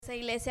Esa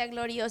iglesia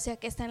gloriosa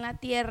que está en la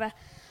tierra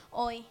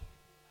hoy,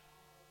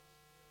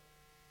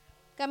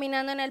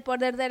 caminando en el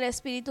poder del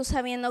Espíritu,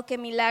 sabiendo que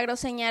milagros,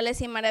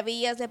 señales y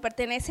maravillas le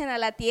pertenecen a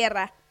la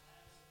tierra,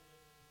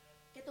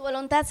 que tu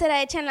voluntad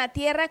será hecha en la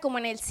tierra como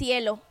en el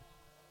cielo.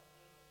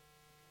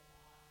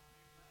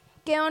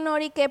 Qué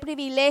honor y qué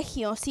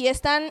privilegio. Si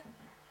están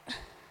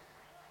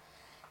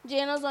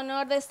llenos de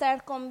honor de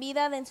estar con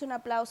vida, dense un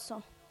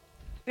aplauso.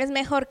 Es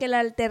mejor que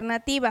la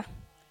alternativa.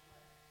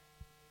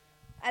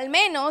 Al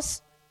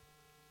menos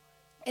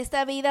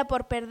esta vida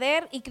por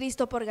perder y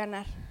Cristo por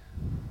ganar.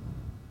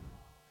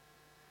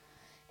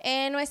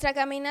 En nuestra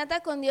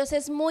caminata con Dios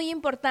es muy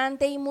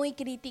importante y muy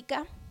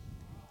crítica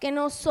que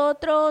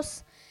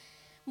nosotros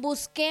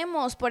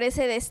busquemos por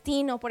ese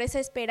destino, por esa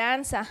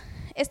esperanza.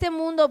 Este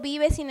mundo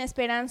vive sin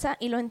esperanza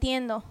y lo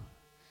entiendo.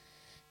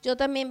 Yo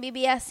también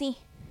vivía así.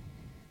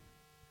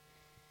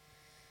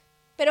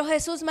 Pero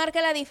Jesús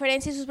marca la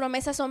diferencia y sus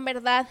promesas son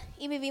verdad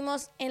y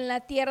vivimos en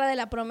la tierra de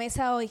la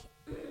promesa hoy.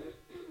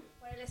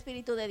 El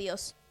Espíritu de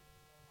Dios.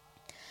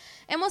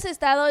 Hemos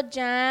estado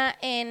ya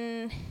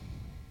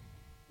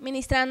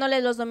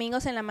ministrándoles los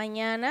domingos en la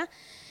mañana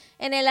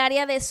en el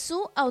área de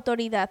su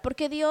autoridad,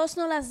 porque Dios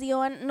nos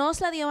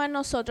la dio a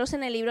nosotros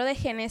en el libro de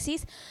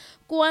Génesis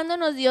cuando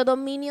nos dio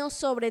dominio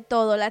sobre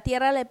todo. La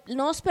tierra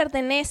nos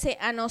pertenece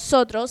a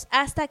nosotros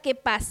hasta que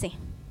pase.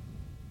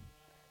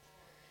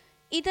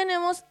 Y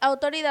tenemos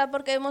autoridad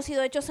porque hemos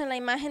sido hechos en la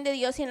imagen de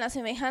Dios y en la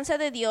semejanza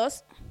de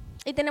Dios,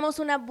 y tenemos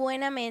una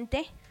buena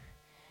mente,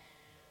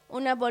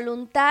 una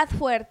voluntad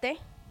fuerte.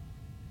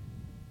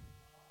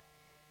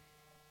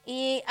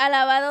 Y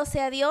alabado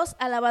sea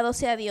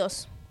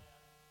Dios,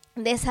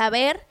 de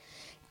saber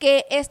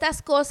que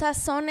estas cosas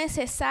son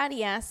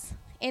necesarias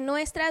en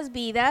nuestras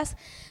vidas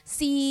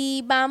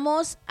si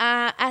vamos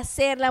a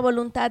hacer la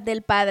voluntad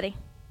del Padre.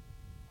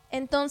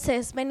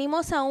 Entonces,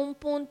 venimos a un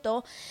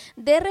punto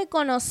de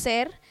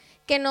reconocer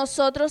que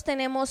nosotros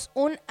tenemos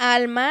un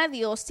alma,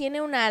 Dios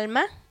tiene un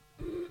alma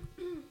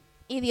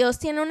y Dios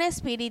tiene un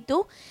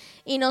espíritu.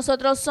 Y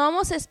nosotros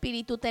somos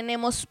espíritu,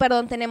 tenemos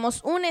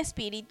un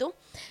espíritu,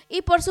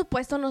 y por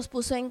supuesto nos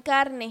puso en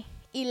carne,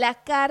 y la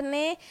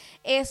carne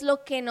es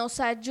lo que nos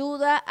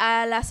ayuda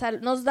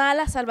nos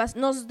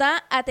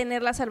da a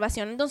tener la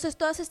salvación. Entonces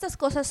todas estas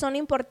cosas son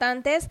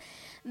importantes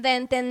de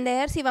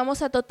entender si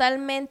vamos a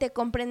totalmente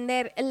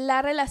comprender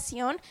la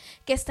relación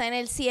que está en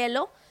el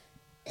cielo.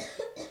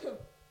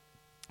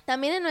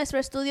 También en nuestro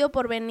estudio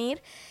por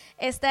venir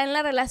está en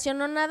la relación,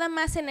 no nada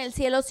más en el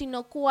cielo,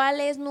 sino cuál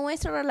es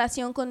nuestra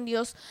relación con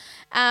Dios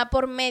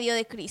por medio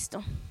de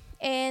Cristo.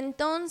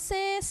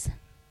 Entonces,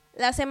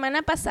 la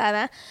semana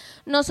pasada,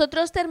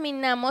 nosotros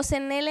terminamos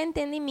en el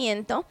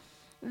entendimiento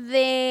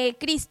de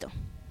Cristo,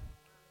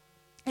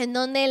 en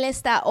donde Él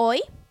está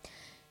hoy,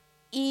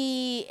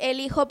 y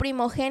el Hijo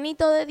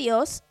primogénito de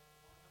Dios,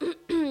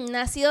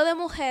 nacido de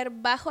mujer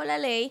bajo la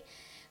ley.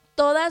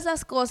 Todas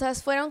las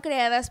cosas fueron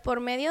creadas por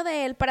medio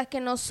de Él para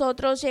que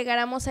nosotros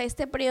llegáramos a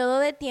este periodo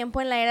de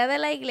tiempo en la era de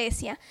la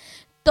iglesia.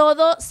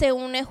 Todo se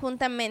une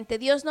juntamente.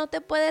 Dios no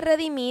te puede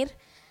redimir.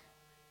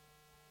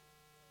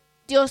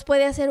 Dios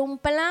puede hacer un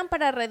plan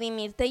para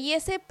redimirte y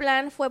ese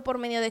plan fue por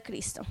medio de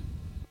Cristo.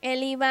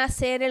 Él iba a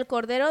ser el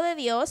Cordero de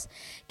Dios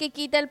que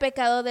quita el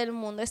pecado del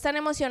mundo. ¿Están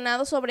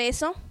emocionados sobre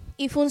eso?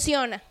 Y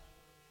funciona.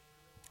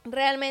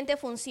 Realmente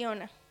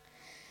funciona.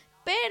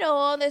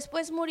 Pero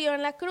después murió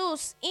en la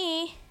cruz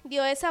y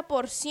dio esa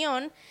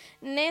porción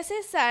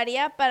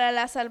necesaria para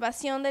la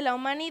salvación de la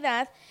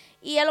humanidad.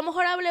 Y a lo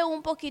mejor hablé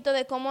un poquito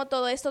de cómo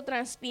todo esto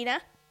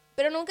transpira,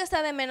 pero nunca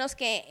está de menos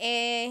que,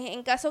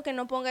 en caso que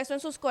no ponga esto en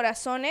sus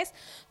corazones,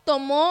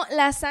 tomó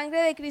la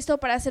sangre de Cristo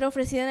para ser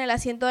ofrecida en el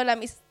asiento de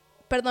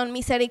la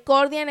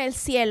misericordia en el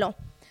cielo.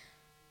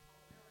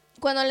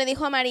 Cuando le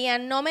dijo a María,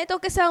 no me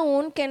toques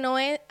aún, que no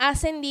he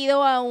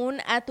ascendido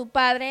aún a tu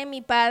Padre,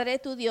 mi Padre,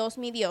 tu Dios,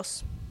 mi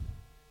Dios.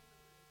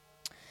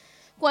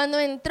 Cuando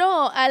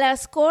entró a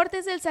las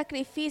cortes del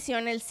sacrificio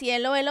en el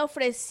cielo, Él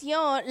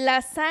ofreció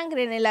la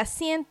sangre en el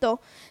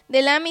asiento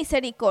de la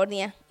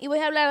misericordia. Y voy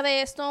a hablar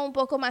de esto un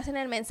poco más en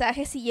el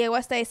mensaje si llego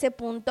hasta ese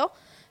punto.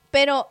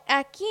 Pero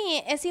aquí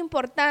es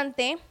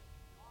importante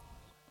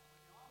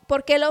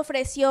porque Él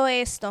ofreció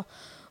esto.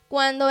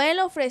 Cuando Él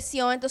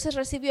ofreció, entonces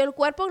recibió el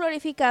cuerpo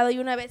glorificado y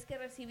una vez que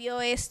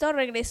recibió esto,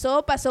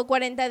 regresó, pasó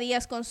 40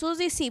 días con sus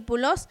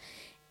discípulos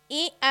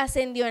y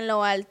ascendió en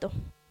lo alto.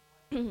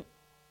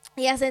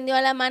 Y ascendió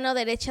a la mano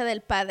derecha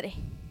del Padre.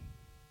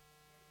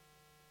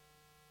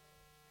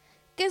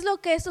 ¿Qué es lo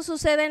que esto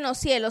sucede en los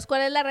cielos?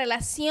 ¿Cuál es la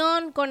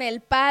relación con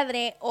el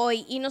Padre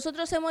hoy? Y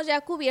nosotros hemos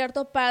ya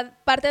cubierto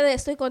parte de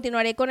esto y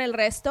continuaré con el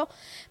resto,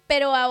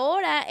 pero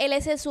ahora Él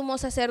es el sumo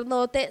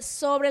sacerdote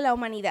sobre la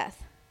humanidad.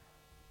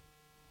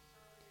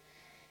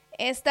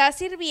 Está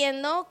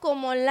sirviendo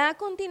como la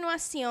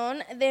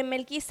continuación de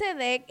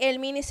Melquisedec, el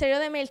ministerio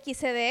de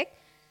Melquisedec,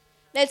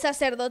 del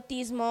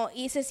sacerdotismo,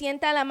 y se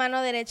sienta a la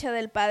mano derecha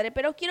del Padre.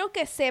 Pero quiero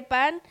que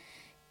sepan,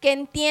 que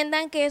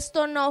entiendan que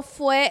esto no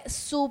fue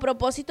su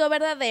propósito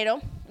verdadero,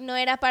 no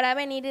era para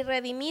venir y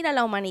redimir a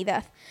la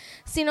humanidad,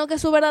 sino que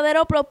su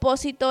verdadero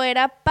propósito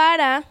era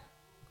para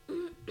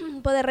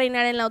poder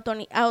reinar en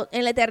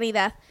la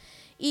eternidad.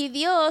 Y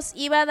Dios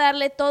iba a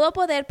darle todo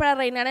poder para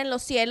reinar en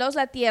los cielos,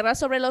 la tierra,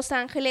 sobre los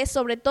ángeles,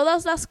 sobre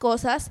todas las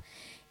cosas.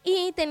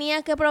 Y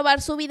tenía que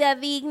probar su vida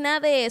digna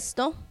de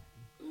esto.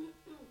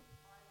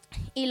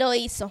 Y lo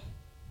hizo.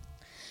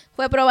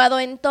 Fue probado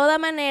en toda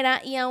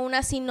manera y aún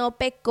así no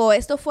pecó.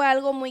 Esto fue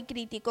algo muy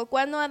crítico.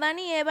 Cuando Adán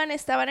y Eva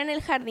estaban en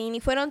el jardín y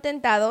fueron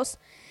tentados,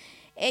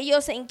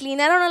 ellos se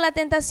inclinaron a la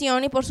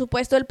tentación y por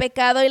supuesto el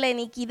pecado y la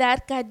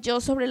iniquidad cayó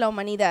sobre la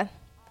humanidad.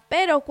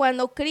 Pero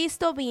cuando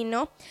Cristo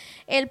vino,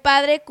 el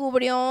Padre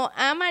cubrió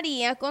a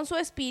María con su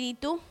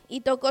espíritu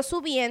y tocó su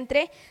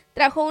vientre,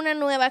 trajo una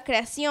nueva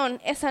creación.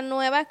 Esa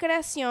nueva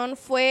creación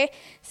fue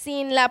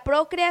sin la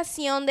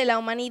procreación de la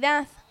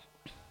humanidad.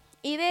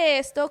 Y de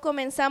esto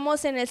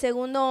comenzamos en el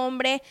segundo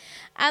hombre,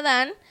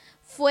 Adán,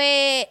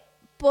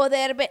 pudo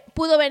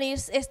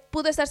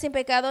estar sin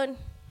pecado.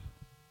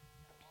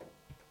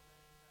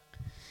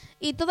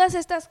 Y todas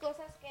estas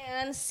cosas que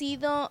han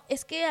sido,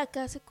 es que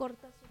acá se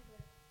corta.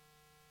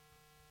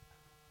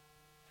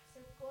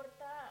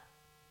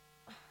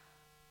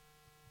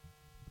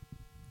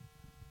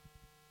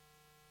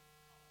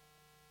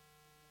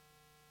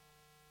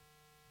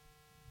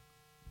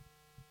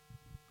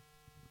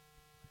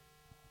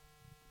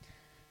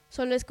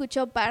 Solo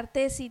escucho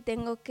partes y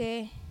tengo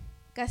que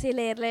casi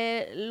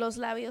leerle los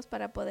labios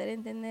para poder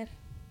entender.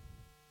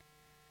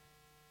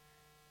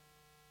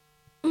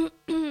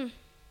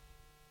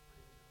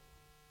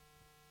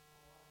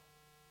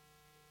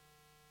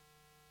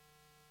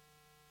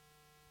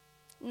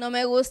 No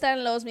me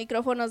gustan los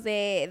micrófonos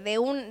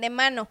de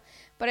mano,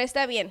 pero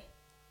está bien.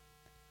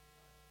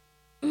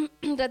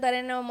 Trataré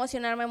de no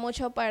emocionarme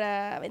mucho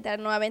para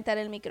no aventar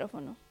el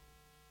micrófono.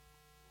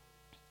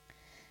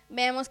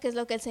 Veamos qué es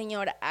lo que el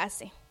Señor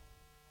hace.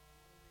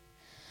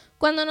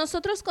 Cuando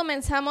nosotros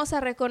comenzamos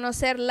a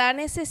reconocer la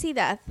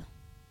necesidad,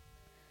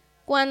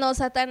 cuando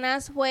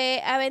Satanás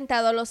fue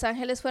aventado, los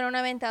ángeles fueron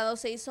aventados,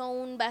 se hizo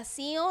un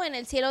vacío en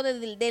el cielo de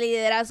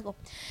liderazgo.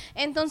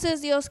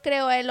 Entonces Dios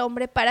creó al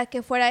hombre para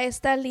que fuera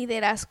este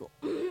liderazgo.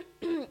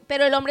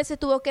 Pero el hombre se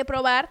tuvo que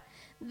probar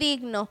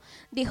digno.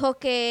 Dijo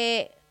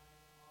que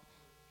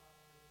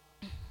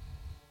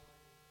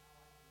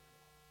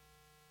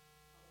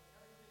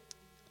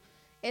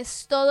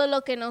es todo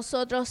lo que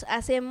nosotros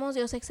hacemos.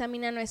 Dios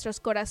examina nuestros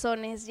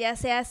corazones, ya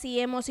sea si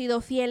hemos sido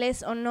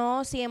fieles o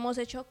no, si hemos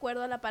hecho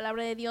acuerdo a la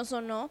palabra de Dios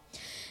o no.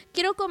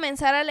 Quiero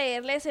comenzar a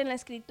leerles en la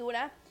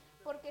escritura,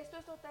 porque esto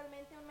es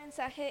totalmente un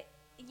mensaje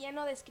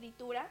lleno de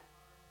escritura.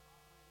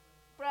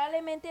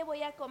 Probablemente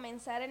voy a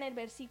comenzar en el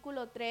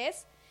versículo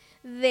 3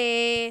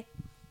 de...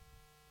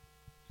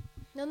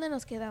 ¿Dónde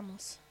nos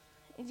quedamos?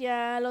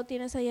 Ya lo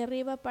tienes ahí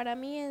arriba para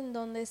mí, en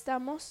donde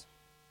estamos.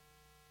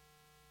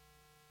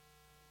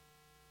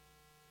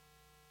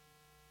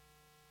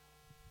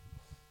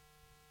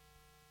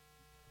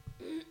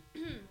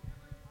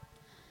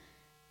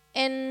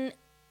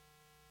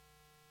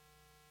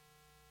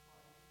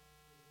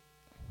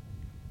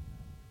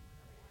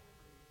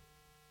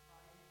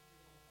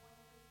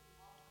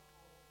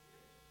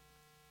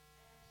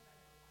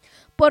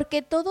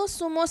 Porque todo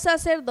sumo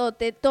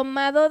sacerdote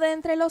tomado de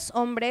entre los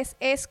hombres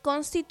es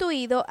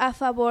constituido a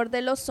favor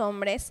de los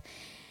hombres,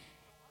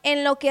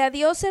 en lo que a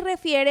Dios se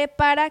refiere,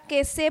 para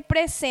que se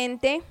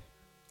presente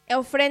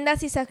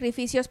ofrendas y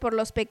sacrificios por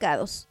los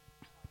pecados.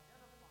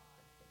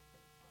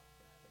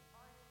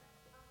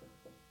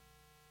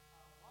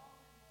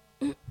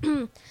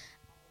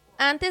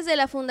 Antes de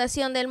la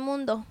fundación del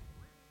mundo.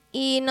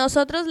 Y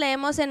nosotros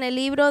leemos en el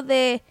libro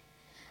de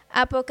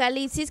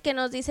Apocalipsis que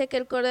nos dice que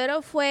el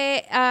Cordero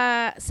fue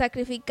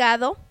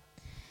sacrificado.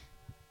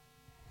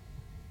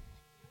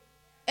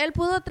 Él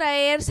pudo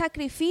traer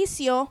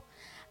sacrificio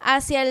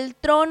hacia el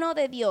trono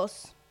de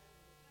Dios.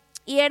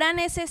 Y era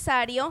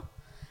necesario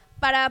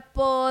para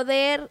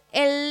poder,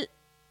 él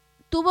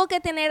tuvo que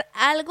tener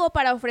algo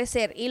para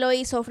ofrecer y lo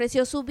hizo,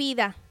 ofreció su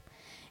vida.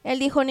 Él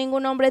dijo: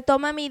 ningún hombre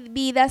toma mi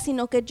vida,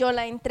 sino que yo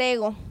la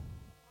entrego.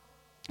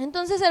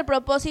 Entonces el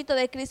propósito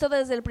de Cristo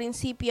desde el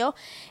principio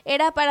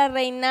era para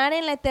reinar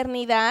en la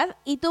eternidad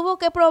y tuvo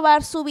que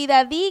probar su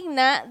vida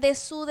digna de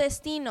su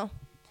destino.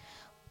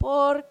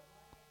 Por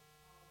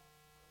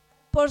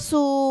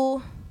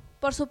su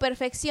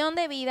perfección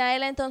de vida,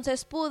 Él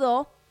entonces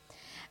pudo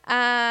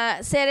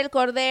ser el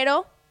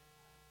Cordero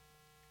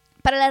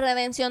para la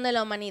redención de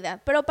la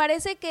humanidad. Pero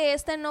parece que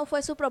este no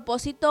fue su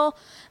propósito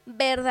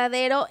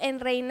verdadero en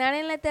reinar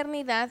en la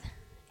eternidad.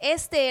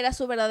 Este era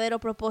su verdadero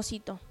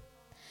propósito.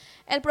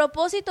 El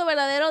propósito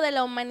verdadero de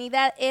la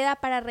humanidad era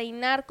para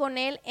reinar con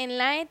Él en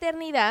la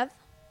eternidad.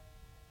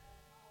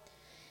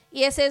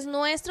 Y ese es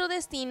nuestro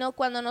destino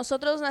cuando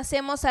nosotros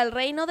nacemos al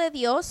reino de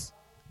Dios.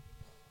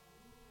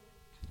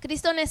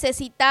 Cristo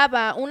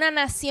necesitaba una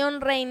nación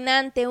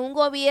reinante, un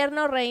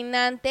gobierno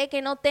reinante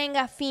que no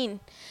tenga fin.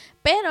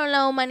 Pero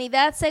la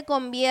humanidad se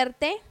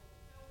convierte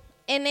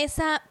en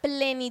esa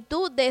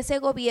plenitud de ese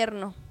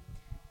gobierno.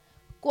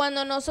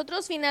 Cuando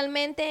nosotros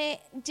finalmente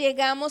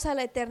llegamos a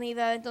la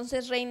eternidad,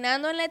 entonces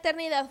reinando en la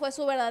eternidad fue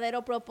su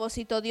verdadero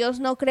propósito. Dios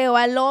no creó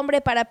al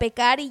hombre para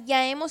pecar y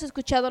ya hemos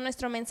escuchado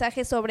nuestro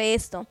mensaje sobre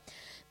esto.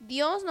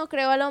 Dios no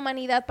creó a la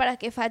humanidad para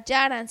que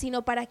fallaran,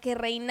 sino para que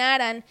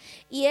reinaran.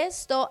 Y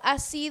esto ha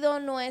sido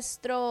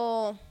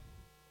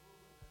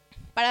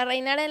para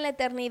reinar en la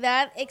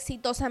eternidad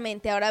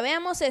exitosamente. Ahora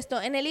veamos esto.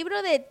 En el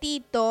libro de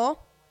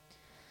Tito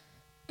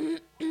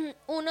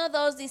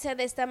 1:2 dice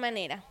de esta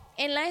manera: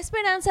 en la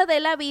esperanza de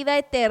la vida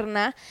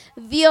eterna,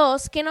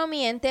 Dios, que no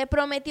miente,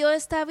 prometió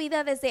esta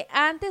vida desde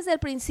antes del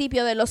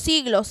principio de los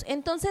siglos.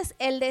 Entonces,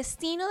 el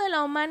destino de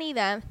la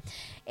humanidad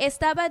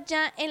estaba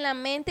ya en la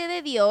mente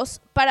de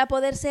Dios para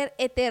poder ser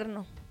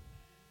eterno.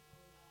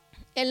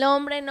 El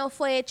hombre no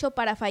fue hecho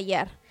para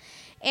fallar.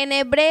 En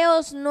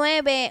Hebreos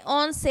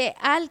 9:11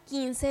 al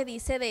 15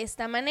 dice de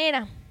esta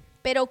manera: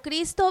 pero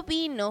Cristo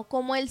vino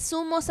como el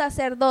sumo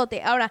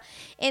sacerdote. Ahora,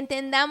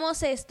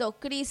 entendamos esto.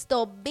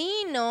 Cristo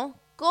vino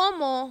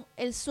como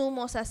el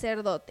sumo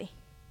sacerdote.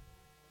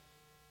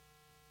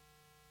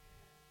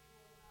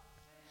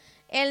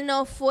 Él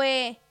no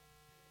fue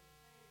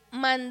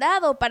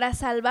mandado para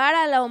salvar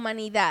a la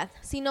humanidad,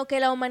 sino que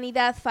la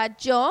humanidad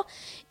falló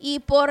y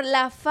por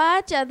la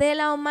falla de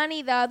la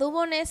humanidad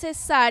hubo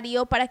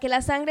necesario para que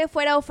la sangre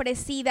fuera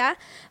ofrecida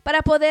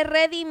para poder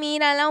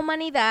redimir a la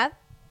humanidad.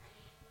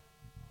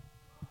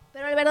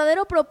 Pero el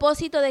verdadero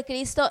propósito de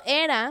Cristo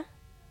era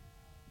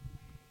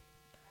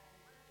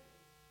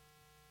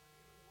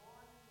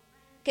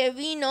que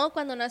vino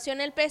cuando nació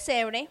en el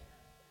pesebre.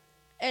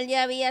 Él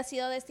ya había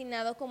sido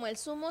destinado como el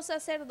sumo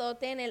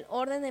sacerdote en el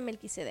orden de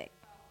Melquisedec.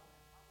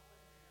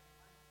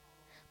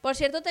 Por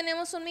cierto,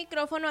 tenemos un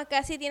micrófono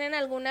acá. Si tienen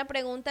alguna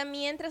pregunta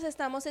mientras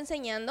estamos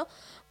enseñando,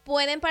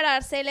 pueden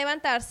pararse,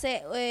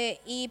 levantarse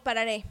y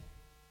pararé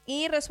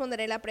y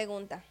responderé la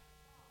pregunta.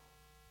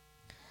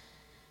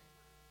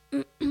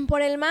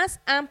 Por el más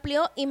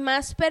amplio y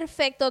más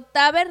perfecto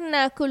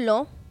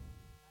tabernáculo,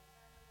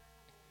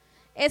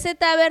 ese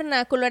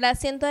tabernáculo era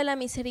asiento de la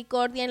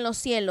misericordia en los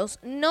cielos,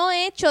 no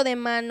hecho de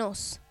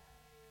manos.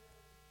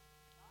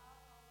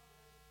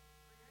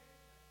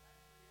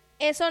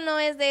 Eso no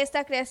es de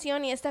esta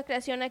creación, y esta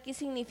creación aquí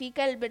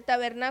significa el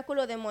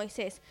tabernáculo de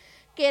Moisés,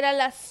 que era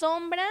la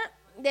sombra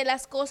de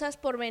las cosas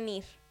por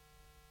venir.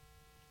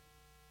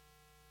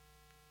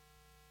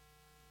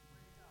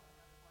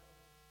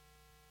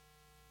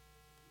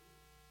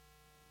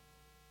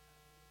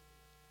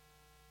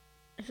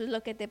 Eso es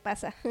lo que te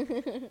pasa.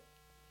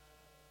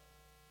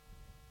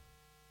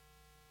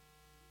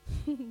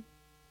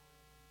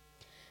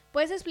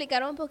 ¿Puedes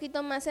explicar un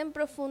poquito más en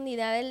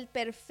profundidad el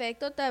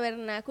perfecto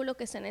tabernáculo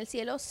que está en el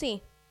cielo?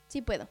 Sí,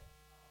 sí puedo.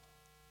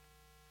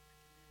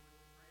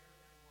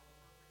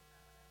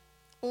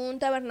 Un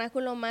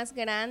tabernáculo más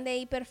grande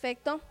y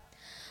perfecto,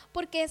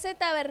 porque ese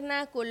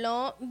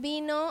tabernáculo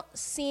vino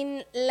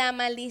sin la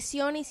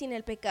maldición y sin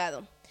el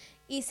pecado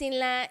y sin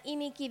la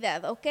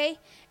iniquidad, ¿ok?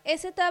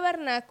 Ese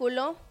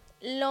tabernáculo,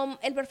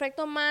 el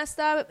perfecto más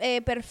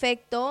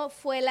perfecto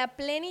fue la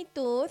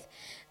plenitud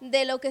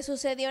de lo que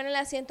sucedió en el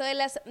asiento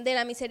de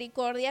la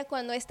misericordia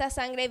cuando esta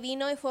sangre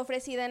vino y fue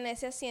ofrecida en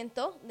ese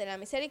asiento de la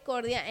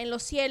misericordia en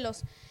los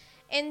cielos.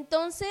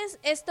 Entonces,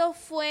 esto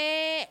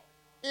fue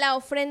la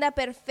ofrenda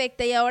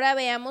perfecta. Y ahora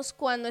veamos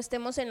cuando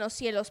estemos en los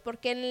cielos,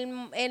 porque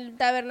el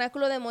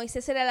tabernáculo de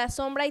Moisés era la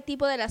sombra y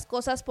tipo de las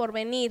cosas por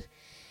venir.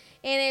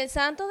 En el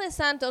Santo de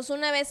Santos,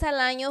 una vez al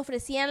año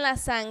ofrecían la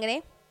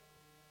sangre.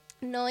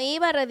 No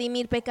iba a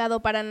redimir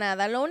pecado para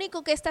nada. Lo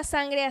único que esta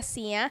sangre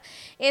hacía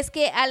es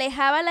que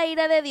alejaba la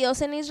ira de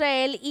Dios en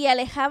Israel y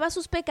alejaba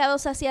sus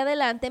pecados hacia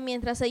adelante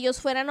mientras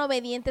ellos fueran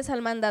obedientes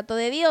al mandato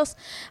de Dios.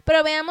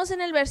 Pero veamos en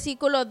el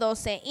versículo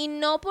 12: y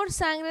no por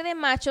sangre de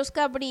machos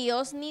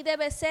cabríos ni de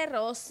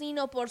becerros,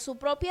 sino por su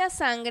propia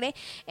sangre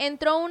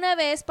entró una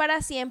vez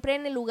para siempre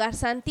en el lugar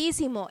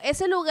santísimo.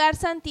 Ese lugar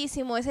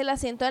santísimo es el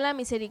asiento de la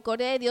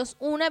misericordia de Dios,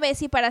 una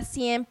vez y para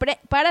siempre,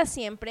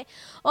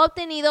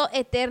 obtenido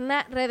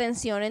eterna redención.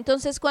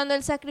 Entonces, cuando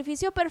el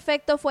sacrificio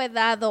perfecto fue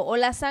dado, o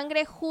la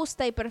sangre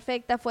justa y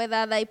perfecta fue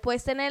dada y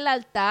puesta en el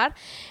altar,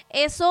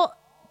 eso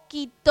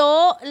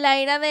quitó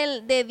la ira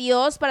de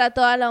Dios para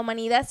toda la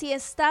humanidad si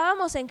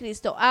estábamos en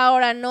Cristo.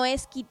 Ahora no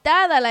es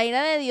quitada la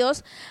ira de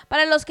Dios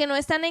para los que no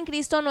están en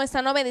Cristo, no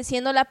están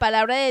obedeciendo la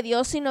palabra de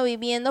Dios, sino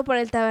viviendo por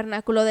el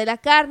tabernáculo de la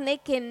carne,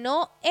 que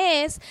no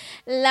es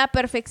la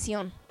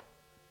perfección.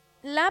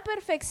 La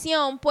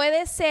perfección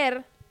puede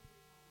ser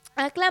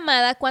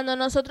aclamada cuando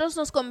nosotros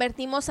nos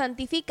convertimos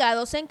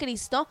santificados en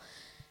Cristo.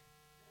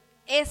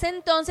 Es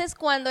entonces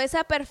cuando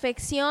esa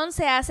perfección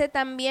se hace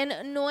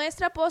también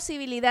nuestra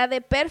posibilidad de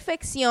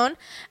perfección,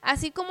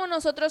 así como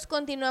nosotros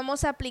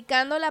continuamos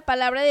aplicando la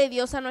palabra de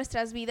Dios a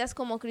nuestras vidas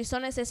como Cristo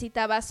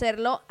necesitaba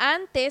hacerlo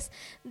antes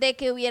de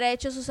que hubiera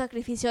hecho su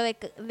sacrificio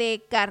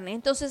de carne.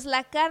 Entonces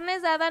la carne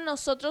es dada a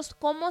nosotros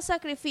como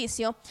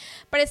sacrificio,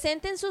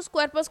 presenten sus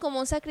cuerpos como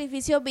un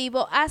sacrificio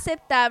vivo,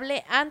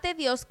 aceptable ante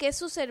Dios, que es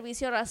su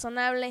servicio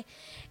razonable.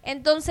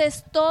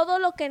 Entonces, todo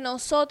lo que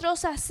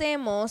nosotros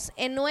hacemos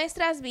en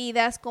nuestras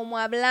vidas, como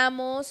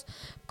hablamos,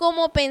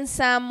 como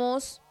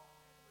pensamos,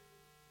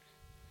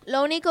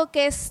 lo único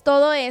que es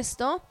todo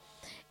esto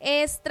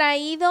es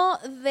traído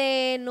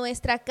de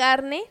nuestra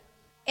carne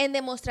en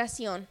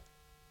demostración.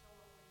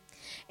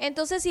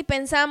 Entonces, si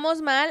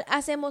pensamos mal,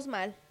 hacemos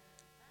mal.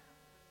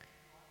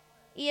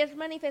 Y es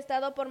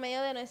manifestado por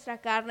medio de nuestra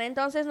carne.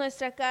 Entonces,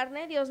 nuestra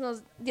carne, Dios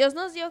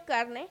nos dio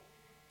carne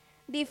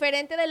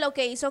diferente de lo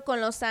que hizo con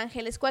los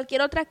ángeles.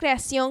 Cualquier otra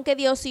creación que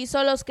Dios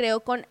hizo los creó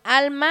con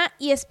alma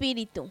y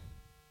espíritu.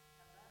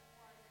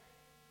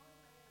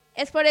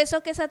 Es por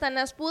eso que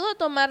Satanás pudo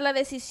tomar la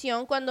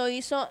decisión cuando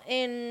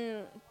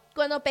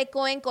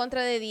pecó en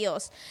contra de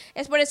Dios.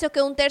 Es por eso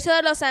que 1/3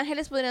 de los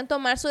ángeles pudieron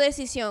tomar su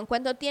decisión.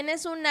 Cuando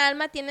tienes un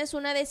alma, tienes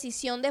una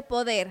decisión de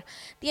poder.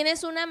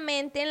 Tienes una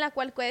mente en la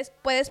cual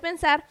puedes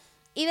pensar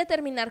y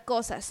determinar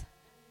cosas.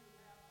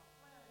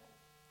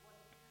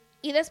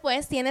 Y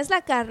después tienes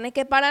la carne,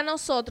 que para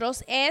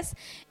nosotros es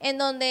en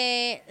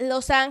donde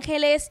los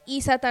ángeles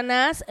y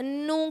Satanás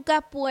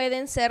nunca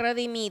pueden ser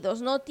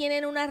redimidos. No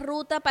tienen una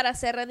ruta para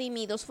ser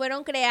redimidos.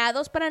 Fueron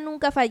creados para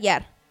nunca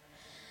fallar.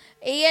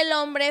 Y el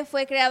hombre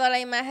fue creado a la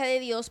imagen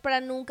de Dios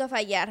para nunca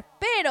fallar.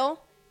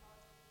 Pero,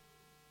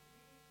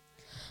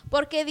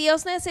 porque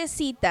Dios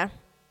necesita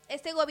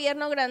este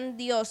gobierno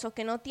grandioso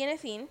que no tiene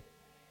fin,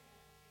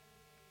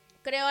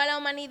 creó a la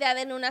humanidad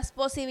en unas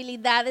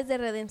posibilidades de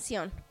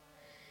redención.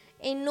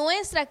 En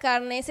nuestra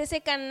carne es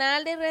ese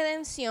canal de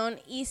redención,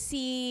 y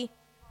si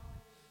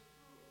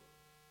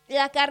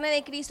la carne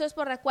de Cristo es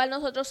por la cual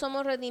nosotros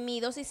somos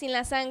redimidos, y sin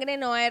la sangre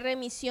no hay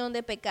remisión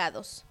de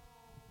pecados.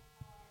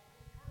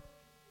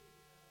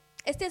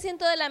 Este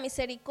asiento de la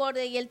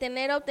misericordia y el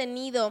tener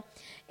obtenido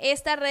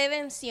esta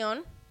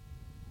redención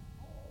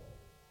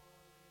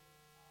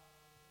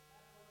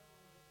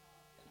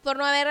por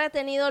no haber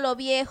retenido lo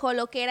viejo,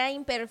 lo que era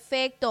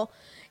imperfecto.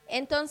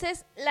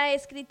 Entonces la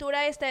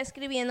Escritura está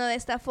escribiendo de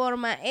esta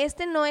forma: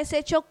 este no es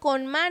hecho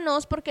con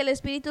manos, porque el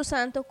Espíritu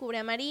Santo cubre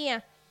a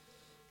María.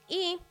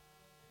 Y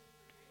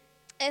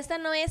esta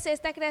no es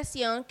esta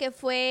creación que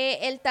fue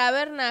el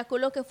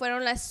tabernáculo, que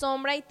fueron la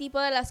sombra y tipo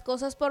de las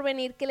cosas por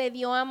venir que le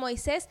dio a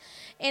Moisés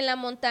en la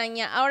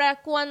montaña.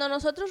 Ahora, cuando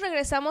nosotros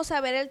regresamos a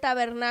ver el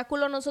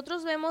tabernáculo,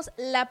 nosotros vemos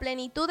la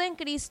plenitud en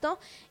Cristo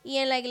y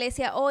en la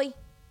iglesia hoy.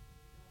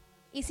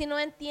 Y si no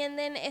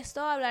entienden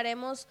esto,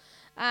 hablaremos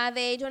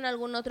de ello en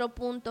algún otro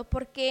punto,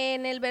 porque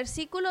en el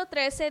versículo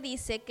 13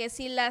 dice que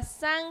si la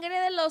sangre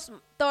de los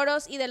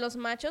toros y de los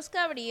machos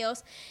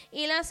cabríos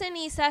y las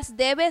cenizas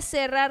debe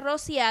ser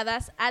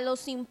rociadas a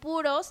los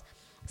impuros,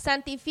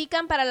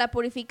 santifican para la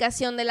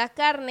purificación de la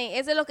carne.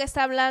 Es de lo que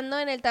está hablando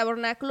en el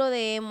tabernáculo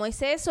de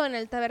Moisés, o en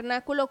el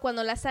tabernáculo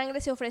cuando la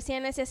sangre se ofrecía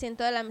en ese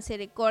asiento de la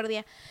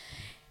misericordia.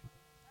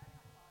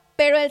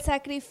 Pero el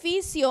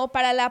sacrificio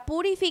para la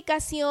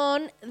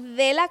purificación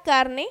de la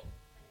carne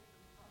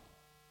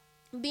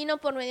vino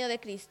por medio de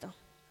Cristo.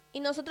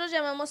 Y nosotros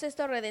llamamos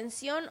esto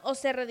redención, o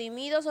ser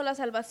redimidos, o la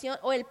salvación,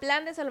 o el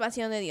plan de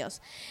salvación de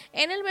Dios.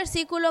 En el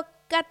versículo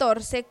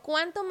 14,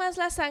 cuánto más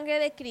la sangre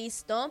de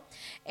Cristo,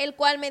 el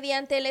cual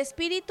mediante el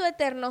Espíritu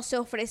Eterno se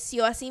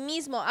ofreció a sí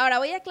mismo. Ahora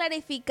voy a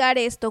clarificar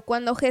esto.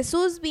 Cuando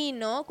Jesús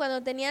vino,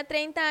 cuando tenía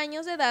 30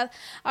 años de edad,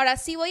 ahora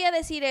sí voy a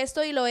decir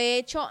esto y lo he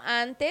hecho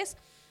antes,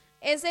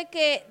 es de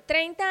que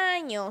 30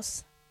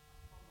 años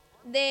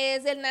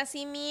desde el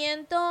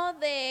nacimiento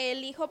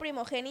del Hijo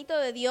primogénito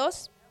de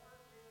Dios,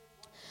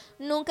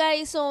 nunca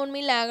hizo un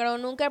milagro,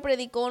 nunca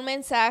predicó un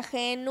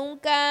mensaje,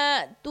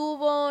 nunca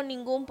tuvo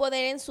ningún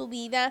poder en su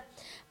vida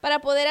para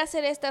poder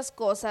hacer estas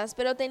cosas,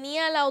 pero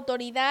tenía la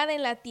autoridad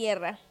en la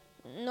tierra.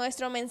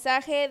 Nuestro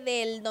mensaje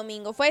del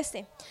domingo fue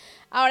este.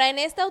 Ahora, en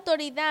esta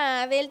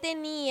autoridad, él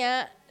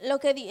tenía lo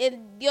que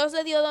Dios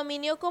le dio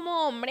dominio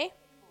como hombre.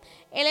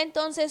 Él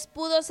entonces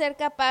pudo ser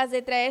capaz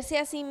de traerse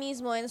a sí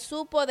mismo en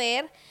su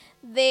poder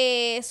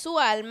de su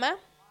alma,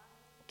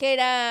 que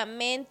era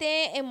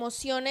mente,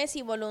 emociones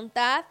y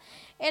voluntad.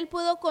 Él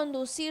pudo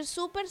conducir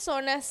su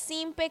persona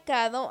sin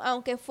pecado,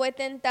 aunque fue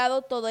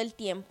tentado todo el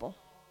tiempo.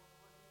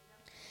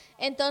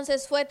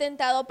 Entonces fue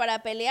tentado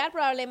para pelear,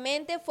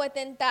 probablemente fue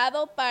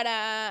tentado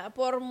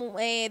por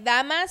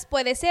damas,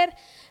 puede ser,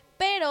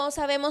 pero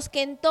sabemos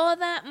que en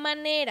toda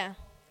manera.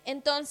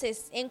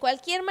 Entonces, en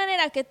cualquier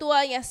manera que tú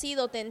hayas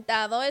sido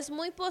tentado, es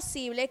muy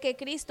posible que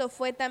Cristo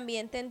fue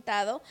también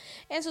tentado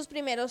en sus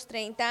primeros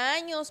 30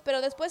 años,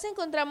 pero después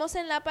encontramos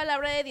en la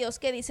palabra de Dios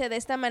que dice de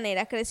esta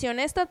manera: creció en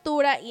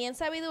estatura y en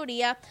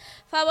sabiduría,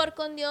 favor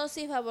con Dios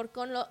y favor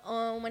con la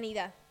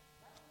humanidad.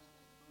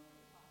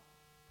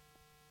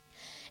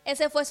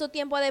 Ese fue su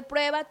tiempo de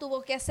prueba,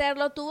 tuvo que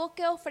hacerlo, tuvo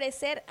que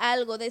ofrecer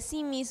algo de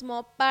sí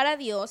mismo para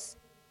Dios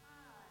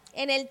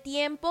en el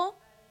tiempo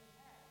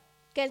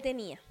que él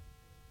tenía.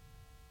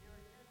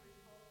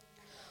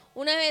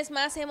 Una vez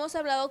más hemos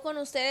hablado con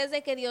ustedes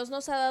de que Dios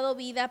nos ha dado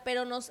vida,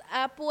 pero nos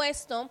ha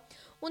puesto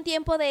un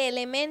tiempo de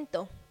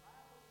elemento.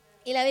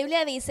 Y la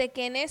Biblia dice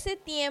que en ese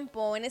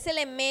tiempo, en ese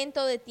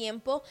elemento de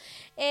tiempo,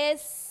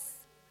 es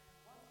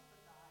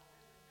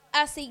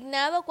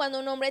asignado cuando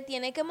un hombre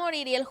tiene que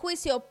morir y el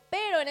juicio,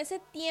 pero en ese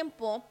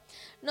tiempo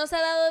nos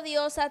ha dado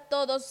Dios a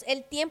todos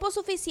el tiempo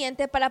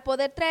suficiente para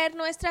poder traer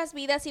nuestras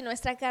vidas y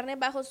nuestra carne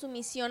bajo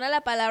sumisión a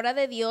la palabra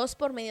de Dios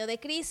por medio de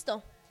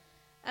Cristo.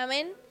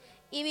 Amén.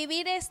 Y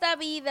vivir esta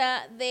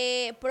vida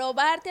de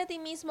probarte a ti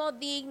mismo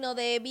digno,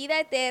 de vida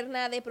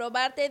eterna, de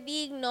probarte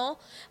digno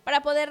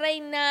para poder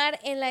reinar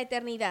en la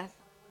eternidad.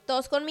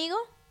 ¿Todos conmigo?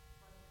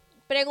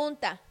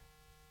 Pregunta.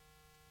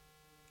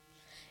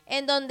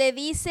 En donde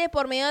dice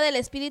por medio del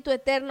Espíritu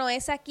Eterno,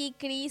 ¿es aquí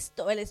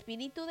Cristo, el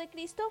Espíritu de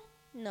Cristo?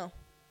 No.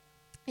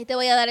 Y te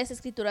voy a dar esa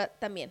escritura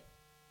también.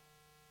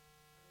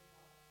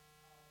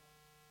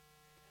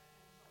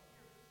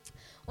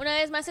 Una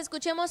vez más,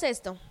 escuchemos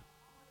esto.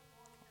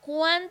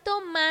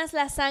 ¿Cuánto más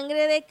la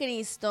sangre de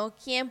Cristo,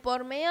 quien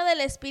por medio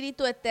del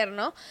Espíritu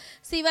Eterno?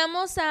 Si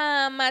vamos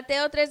a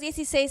Mateo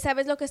 3:16,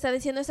 ¿sabes lo que está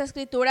diciendo esta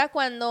escritura?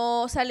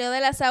 Cuando salió de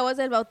las aguas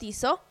del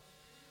bautizo,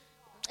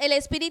 el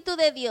Espíritu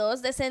de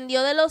Dios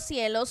descendió de los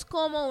cielos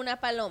como una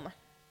paloma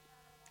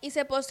y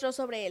se postró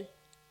sobre él.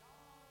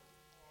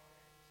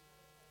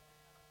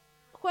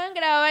 Juan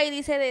graba y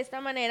dice de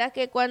esta manera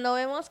que cuando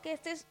vemos que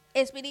este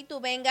Espíritu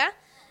venga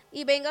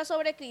y venga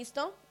sobre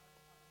Cristo,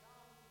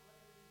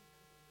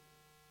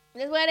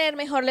 les voy a leer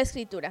mejor la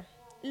escritura.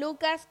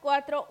 Lucas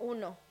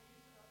 4:1.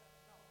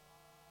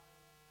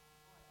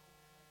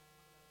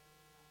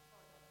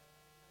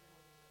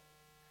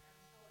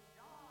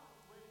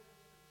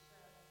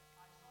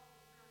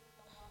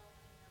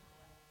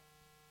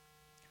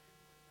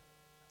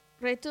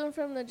 Returned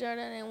from the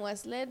Jordan and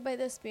was led by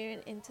the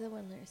Spirit into the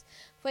wilderness.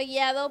 Fue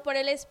guiado por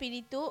el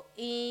Espíritu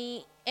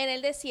y en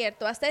el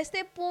desierto. Hasta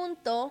este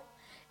punto,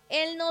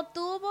 él no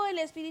tuvo el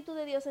Espíritu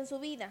de Dios en su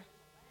vida.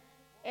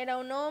 Era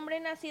un hombre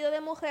nacido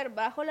de mujer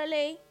bajo la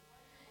ley,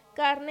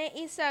 carne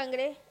y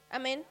sangre,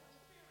 amén,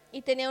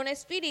 y tenía un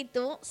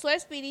espíritu, su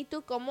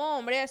espíritu como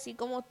hombre, así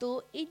como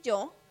tú y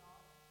yo,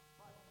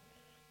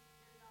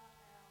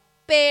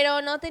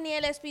 pero no tenía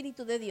el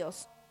Espíritu de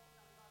Dios.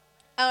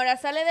 Ahora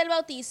sale del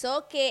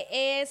bautizo, que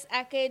es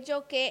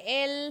aquello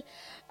que él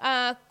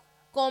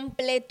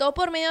completó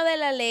por medio de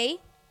la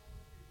ley.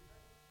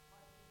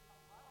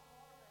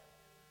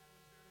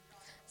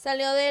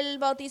 Salió del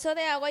bautizo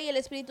de agua y el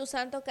Espíritu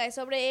Santo cae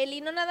sobre él.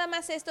 Y no nada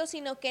más esto,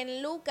 sino que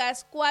en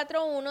Lucas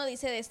 4:1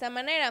 dice de esta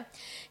manera: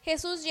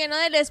 Jesús lleno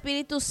del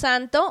Espíritu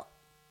Santo.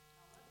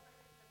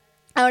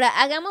 Ahora,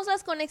 hagamos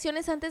las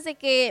conexiones antes de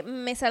que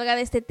me salga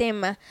de este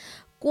tema.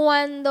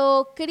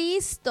 Cuando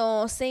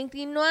Cristo se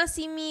inclinó a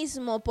sí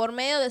mismo por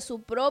medio de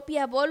su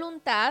propia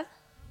voluntad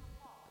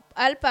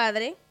al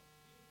Padre,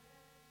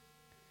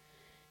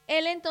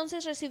 él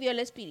entonces recibió el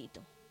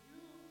Espíritu.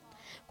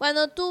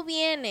 Cuando tú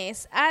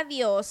vienes a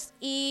Dios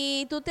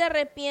y tú te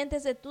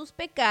arrepientes de tus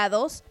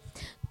pecados,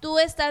 tú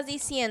estás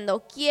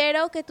diciendo: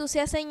 quiero que tú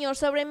seas Señor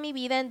sobre mi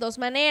vida en dos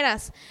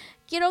maneras.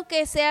 Quiero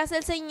que seas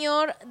el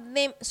Señor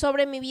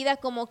sobre mi vida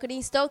como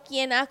Cristo,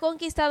 quien ha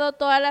conquistado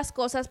todas las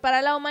cosas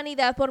para la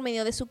humanidad por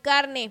medio de su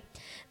carne.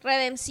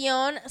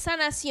 Redención,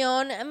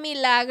 sanación,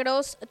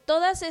 milagros,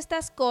 todas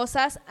estas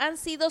cosas han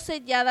sido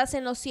selladas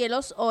en los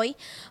cielos hoy,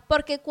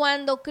 porque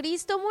cuando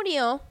Cristo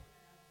murió,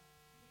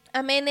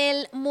 amén,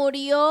 Él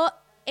murió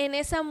en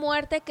esa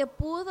muerte que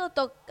pudo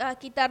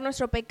quitar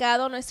nuestro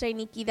pecado, nuestra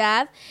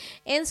iniquidad,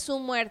 en su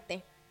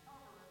muerte,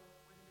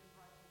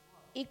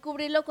 y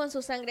cubrirlo con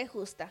su sangre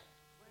justa.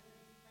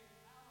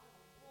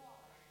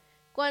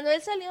 Cuando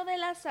Él salió de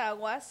las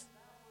aguas,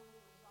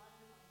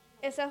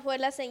 esa fue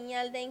la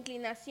señal de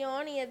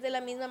inclinación, y es de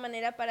la misma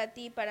manera para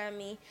ti y para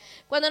mí.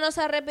 Cuando nos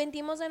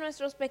arrepentimos de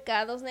nuestros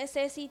pecados,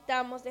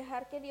 necesitamos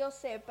dejar que Dios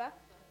sepa.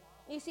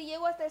 Y si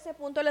llego hasta ese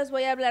punto les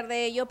voy a hablar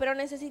de ello, pero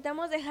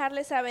necesitamos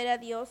dejarle saber a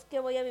Dios que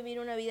voy a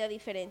vivir una vida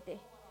diferente.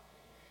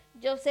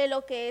 Yo sé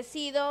lo que he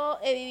sido,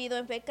 he vivido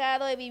en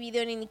pecado, he vivido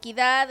en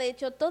iniquidad, he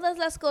hecho todas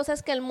las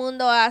cosas que el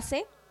mundo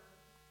hace.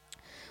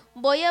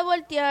 Voy a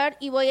voltear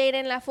y voy a ir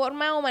en la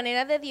forma o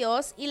manera de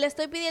Dios, y le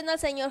estoy pidiendo al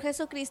Señor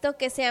Jesucristo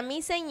que sea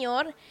mi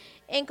Señor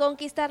en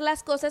conquistar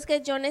las cosas que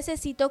yo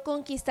necesito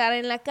conquistar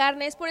en la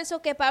carne. Es por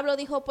eso que Pablo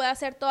dijo: puedo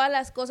hacer todas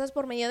las cosas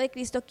por medio de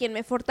Cristo quien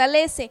me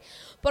fortalece,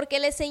 porque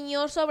Él es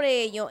Señor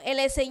sobre ello. Él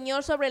es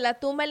Señor sobre la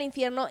tumba, el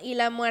infierno y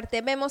la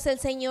muerte. Vemos, el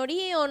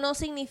señorío no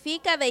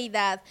significa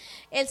deidad,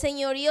 el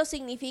señorío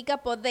significa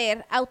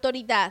poder,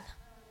 autoridad.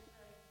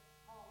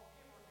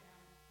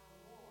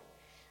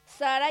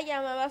 Sara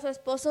llamaba a su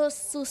esposo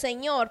su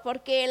señor,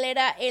 porque él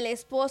era el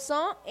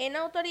esposo en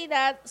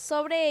autoridad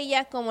sobre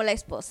ella como la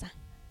esposa.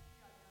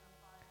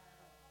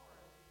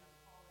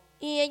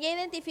 Y ella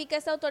identifica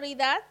esta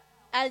autoridad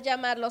al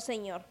llamarlo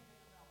Señor.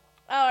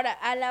 Ahora,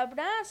 al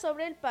hablar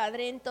sobre el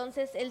Padre,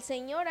 entonces el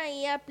Señor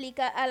ahí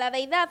aplica a la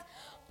deidad,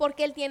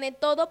 porque Él tiene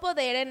todo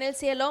poder en el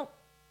cielo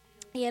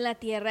y en la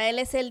tierra. Él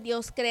es el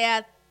Dios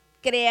que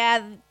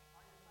crea.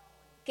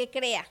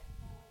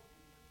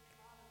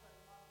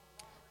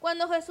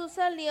 Cuando Jesús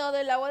salió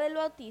del agua del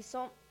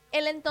bautizo,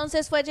 Él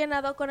entonces fue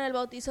llenado con el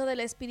bautizo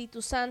del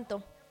Espíritu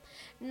Santo.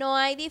 No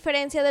hay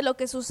diferencia de lo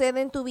que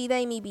sucede en tu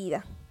vida y mi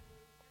vida.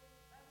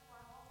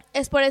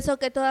 Es por eso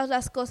que todas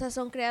las cosas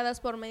son creadas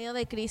por medio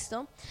de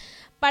Cristo,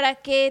 para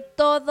que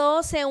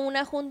todo se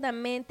una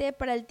juntamente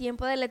para el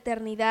tiempo de la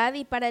eternidad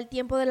y para el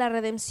tiempo de la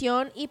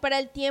redención y para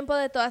el tiempo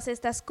de todas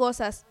estas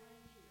cosas.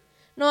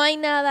 No hay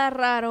nada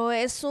raro,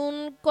 es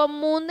un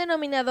común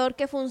denominador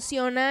que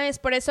funciona. Es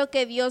por eso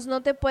que Dios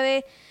no te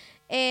puede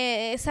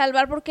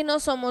salvar porque no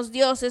somos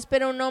dioses,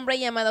 pero un hombre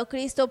llamado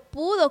Cristo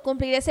pudo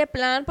cumplir ese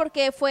plan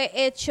porque fue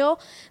hecho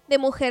de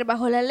mujer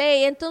bajo la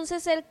ley.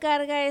 Entonces Él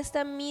carga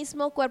este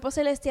mismo cuerpo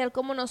celestial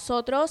como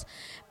nosotros,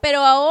 pero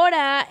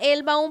ahora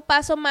Él va un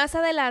paso más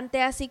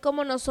adelante, así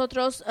como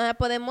nosotros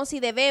podemos y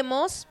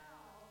debemos,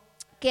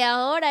 que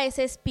ahora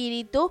ese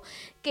espíritu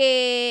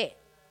que...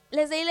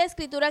 Les leí la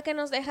escritura que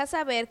nos deja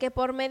saber que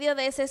por medio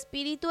de ese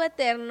Espíritu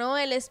eterno,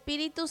 el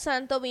Espíritu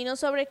Santo vino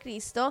sobre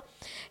Cristo.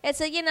 El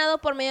ser llenado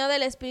por medio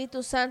del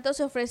Espíritu Santo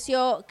se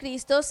ofreció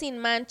Cristo sin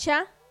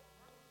mancha.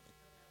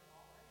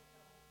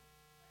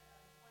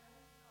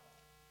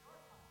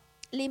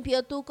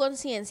 Limpió tu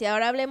conciencia.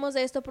 Ahora hablemos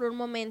de esto por un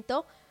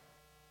momento.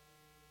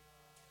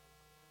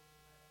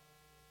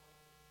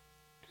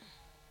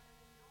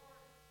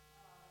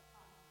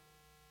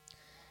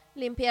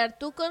 Limpiar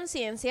tu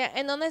conciencia.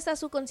 ¿En dónde está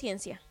su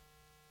conciencia?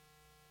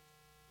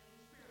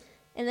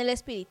 En el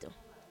Espíritu.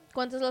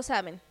 ¿Cuántos lo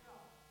saben?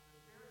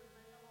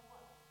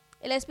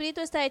 ¿El Espíritu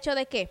está hecho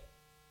de qué?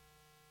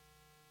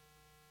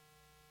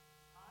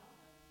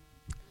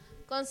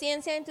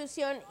 Conciencia,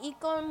 intuición y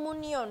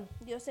comunión.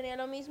 ¿Dios sería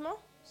lo mismo?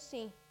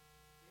 Sí.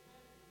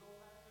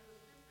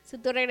 Si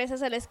tú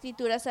regresas a la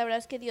Escritura,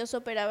 sabrás que Dios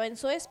operaba en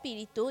su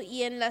Espíritu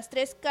y en las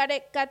tres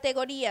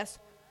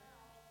categorías.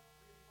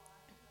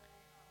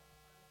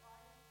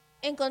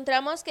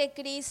 Encontramos que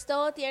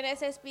Cristo tiene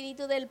ese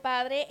Espíritu del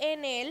Padre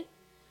en Él.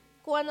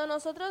 Cuando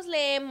nosotros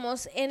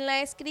leemos en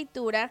la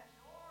Escritura,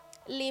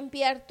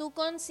 limpiar tu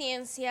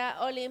conciencia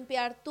o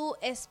limpiar tu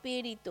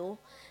espíritu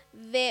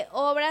de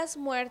obras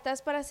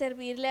muertas para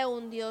servirle a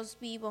un Dios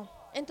vivo.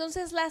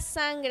 Entonces la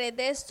sangre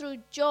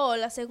destruyó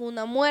la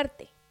segunda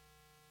muerte.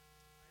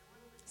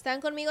 ¿Están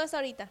conmigo hasta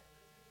ahorita?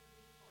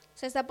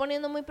 ¿Se está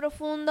poniendo muy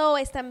profundo o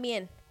están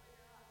bien?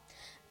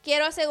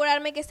 Quiero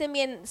asegurarme que estén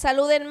bien.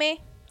 Salúdenme,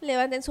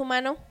 levanten su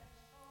mano.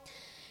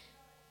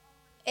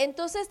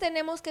 Entonces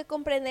tenemos que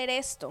comprender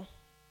esto.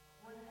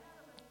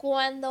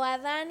 Cuando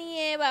Adán y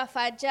Eva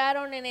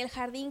fallaron en el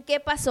jardín, ¿qué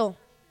pasó?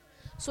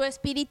 Su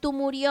espíritu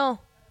murió.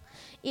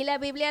 Y la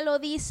Biblia lo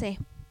dice.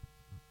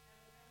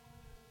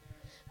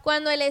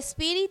 Cuando el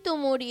espíritu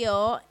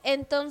murió,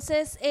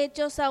 entonces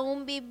ellos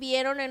aún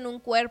vivieron en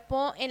un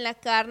cuerpo, en la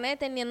carne,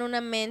 tenían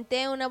una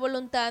mente, una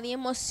voluntad y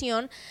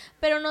emoción,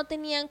 pero no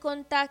tenían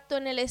contacto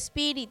en el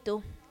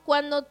espíritu.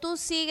 Cuando tú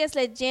sigues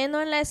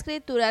leyendo en la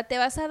Escritura, te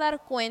vas a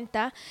dar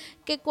cuenta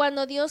que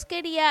cuando Dios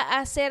quería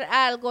hacer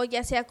algo,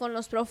 ya sea con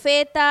los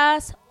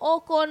profetas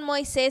o con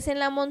Moisés en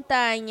la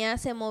montaña,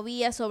 se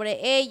movía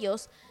sobre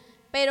ellos,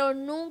 pero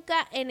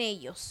nunca en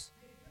ellos.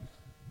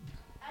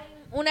 Hay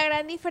una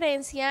gran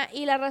diferencia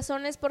y la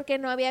razón es porque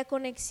no había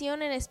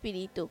conexión en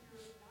espíritu.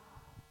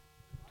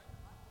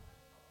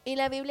 Y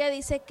la Biblia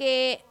dice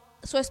que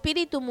su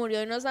espíritu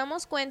murió y nos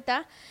damos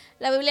cuenta,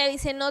 la Biblia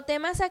dice, no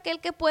temas a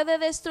aquel que puede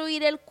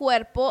destruir el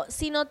cuerpo,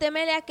 sino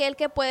témele a aquel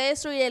que puede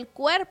destruir el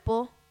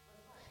cuerpo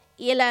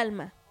y el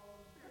alma,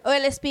 o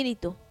el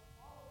espíritu,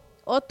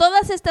 o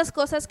todas estas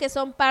cosas que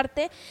son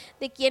parte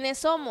de quienes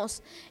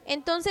somos.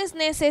 Entonces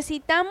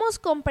necesitamos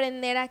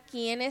comprender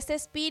aquí en este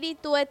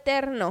espíritu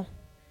eterno.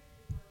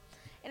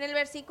 En el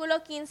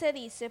versículo 15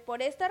 dice,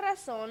 por esta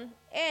razón,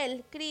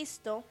 Él,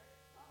 Cristo,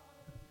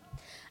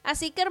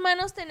 así que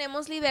hermanos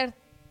tenemos libertad.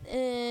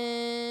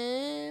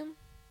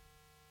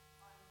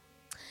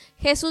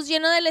 Jesús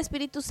lleno del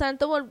Espíritu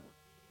Santo,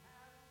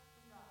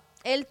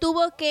 Él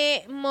tuvo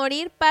que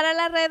morir para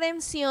la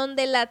redención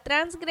de la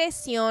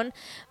transgresión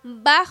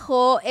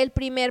bajo el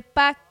primer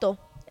pacto,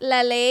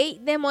 la ley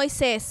de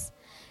Moisés,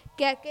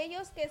 que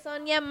aquellos que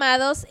son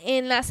llamados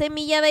en la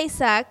semilla de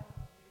Isaac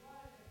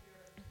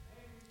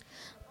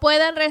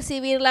puedan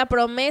recibir la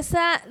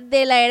promesa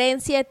de la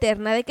herencia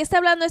eterna. ¿De qué está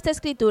hablando esta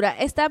escritura?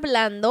 Está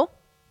hablando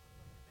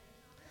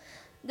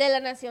de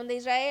la nación de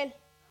Israel.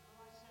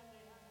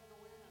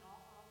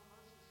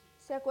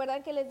 ¿Se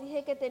acuerdan que les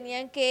dije que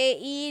tenían que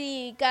ir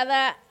y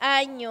cada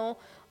año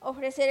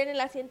ofrecer en el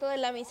asiento de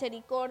la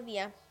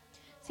misericordia?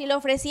 Si lo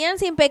ofrecían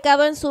sin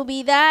pecado en su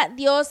vida,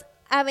 Dios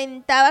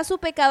aventaba su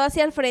pecado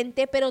hacia el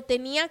frente, pero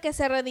tenía que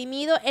ser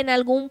redimido en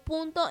algún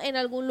punto, en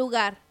algún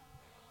lugar.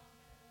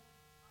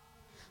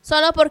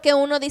 Solo porque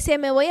uno dice,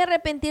 me voy a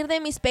arrepentir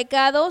de mis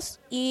pecados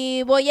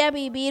y voy a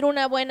vivir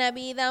una buena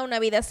vida, una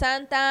vida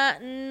santa,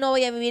 no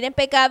voy a vivir en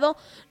pecado,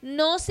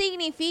 no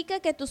significa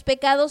que tus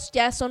pecados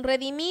ya son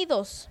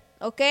redimidos,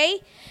 ¿ok?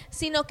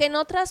 Sino que en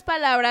otras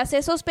palabras,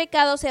 esos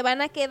pecados se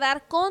van a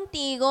quedar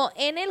contigo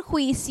en el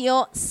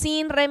juicio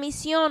sin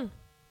remisión.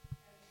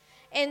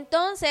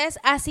 Entonces,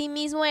 así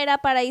mismo era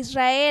para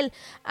Israel.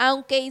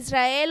 Aunque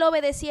Israel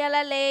obedecía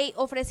la ley,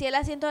 ofrecía el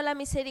asiento de la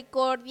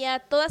misericordia,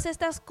 todas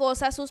estas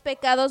cosas, sus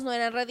pecados no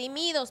eran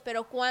redimidos.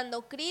 Pero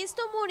cuando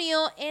Cristo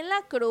murió en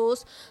la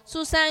cruz,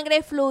 su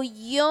sangre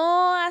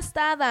fluyó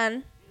hasta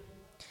Adán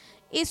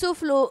y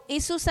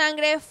su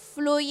sangre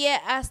fluye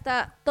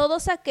hasta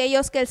todos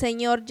aquellos que el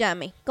Señor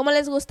llame. ¿Cómo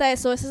les gusta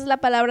eso? Esa es la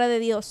palabra de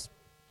Dios.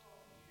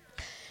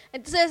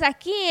 Entonces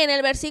aquí en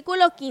el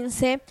versículo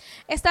 15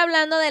 está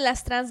hablando de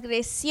las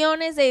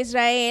transgresiones de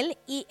Israel,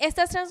 y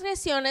estas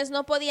transgresiones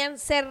no podían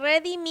ser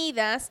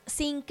redimidas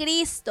sin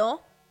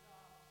Cristo.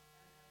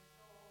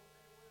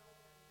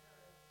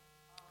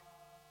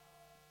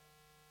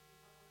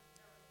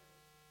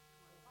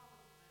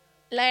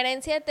 La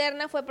herencia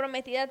eterna fue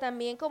prometida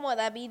también, como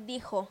David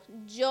dijo.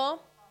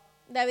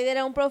 David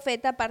era un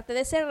profeta aparte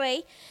de ser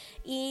rey,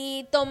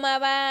 y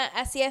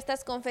hacía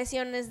estas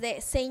confesiones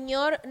de: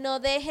 Señor, no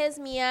dejes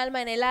mi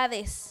alma en el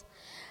Hades.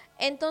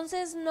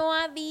 Entonces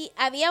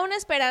había una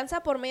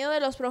esperanza por medio de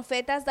los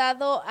profetas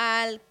dado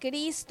al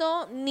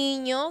Cristo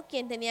niño,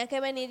 quien tenía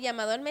que venir,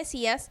 llamado el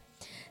Mesías.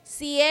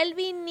 Si él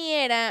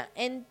viniera,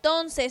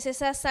 entonces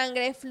esa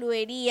sangre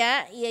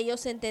fluiría, y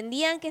ellos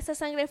entendían que esa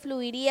sangre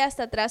fluiría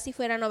hasta atrás si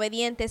fueran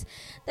obedientes.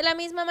 De la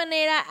misma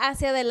manera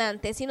hacia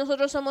adelante, si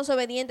nosotros somos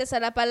obedientes a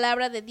la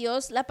palabra de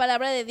Dios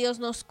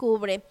nos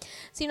cubre.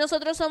 Si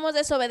nosotros somos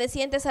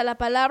desobedientes a la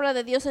palabra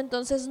de Dios,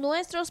 entonces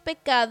nuestros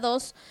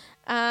pecados...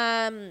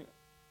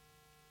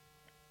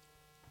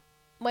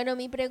 Bueno,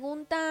 mi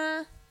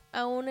pregunta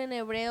aún en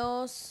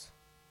Hebreos...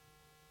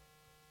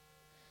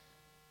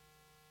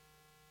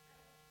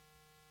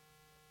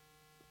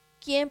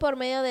 ¿Quién por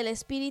medio del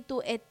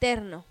Espíritu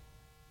eterno?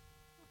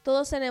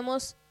 Todos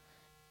tenemos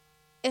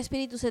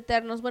espíritus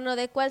eternos. Bueno,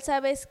 ¿de cuál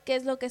sabes qué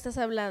es lo que estás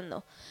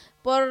hablando?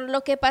 Por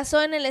lo que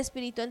pasó en el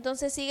Espíritu.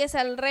 Entonces sigues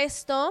al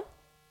resto.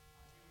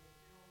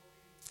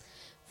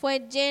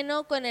 Fue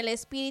lleno con el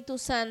Espíritu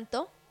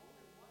Santo.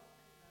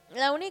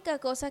 La única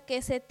cosa que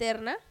es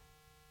eterna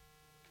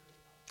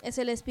es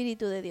el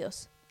Espíritu de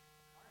Dios.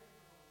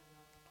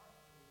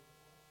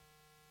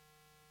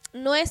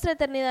 Nuestra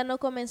eternidad no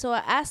comenzó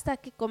hasta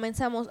que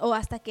comenzamos o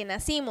hasta que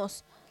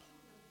nacimos.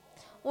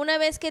 Una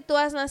vez que tú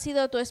has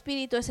nacido, tu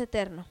espíritu es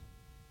eterno.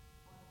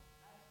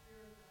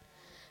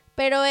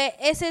 Pero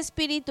ese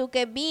espíritu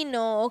que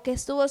vino o que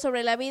estuvo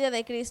sobre la vida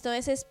de Cristo,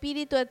 ese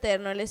espíritu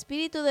eterno, el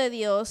Espíritu de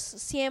Dios,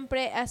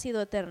 siempre ha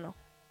sido eterno.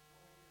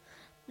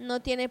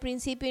 No tiene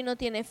principio y no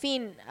tiene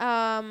fin.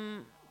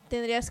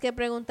 Tendrías que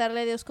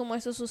preguntarle a Dios cómo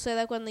eso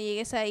suceda cuando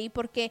llegues ahí,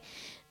 porque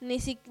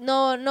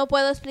no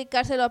puedo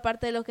explicárselo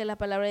aparte de lo que la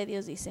palabra de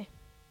Dios dice.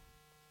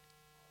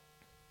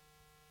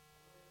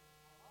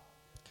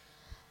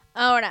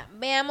 Ahora,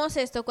 veamos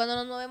esto cuando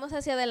nos movemos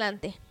hacia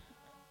adelante.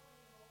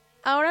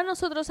 Ahora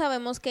nosotros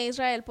sabemos que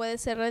Israel puede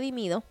ser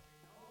redimido.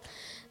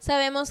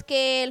 Sabemos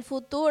que el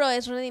futuro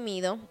es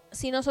redimido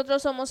si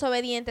nosotros somos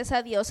obedientes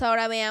a Dios.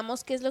 Ahora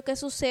veamos qué es lo que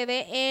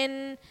sucede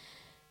en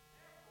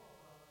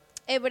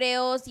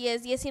Hebreos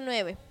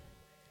 10:19.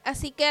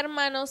 Así que,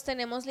 hermanos,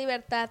 tenemos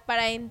libertad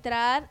para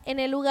entrar en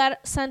el lugar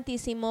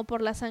santísimo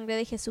por la sangre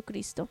de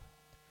Jesucristo.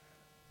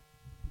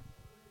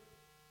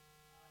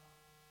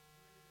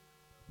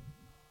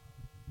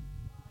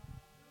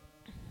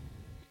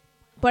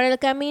 Por el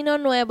camino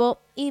nuevo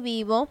y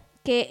vivo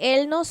que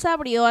Él nos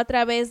abrió a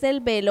través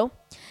del velo,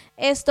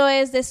 esto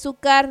es, de su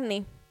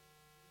carne.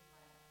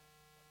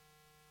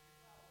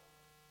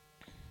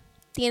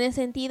 ¿Tiene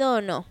sentido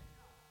o no?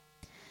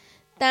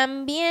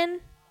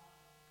 También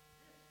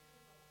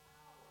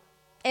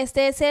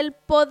este es el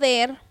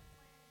poder,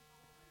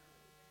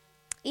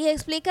 y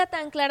explica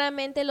tan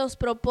claramente los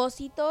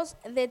propósitos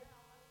de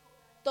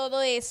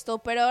todo esto.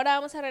 Pero ahora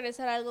vamos a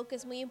regresar a algo que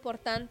es muy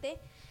importante,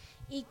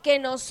 y que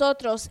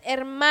nosotros,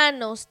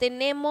 hermanos,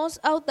 tenemos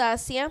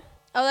audacia.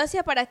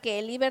 ¿Audacia para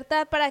qué?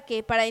 ¿Libertad para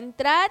qué? Para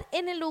entrar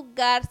en el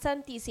lugar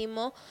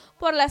santísimo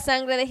por la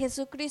sangre de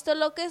Jesucristo.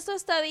 Lo que esto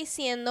está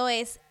diciendo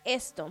es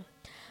esto.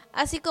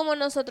 Así como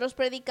nosotros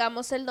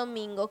predicamos el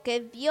domingo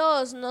que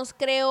Dios nos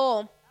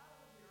creó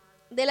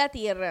de la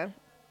tierra,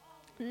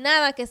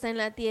 nada que está en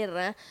la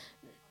tierra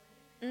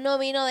no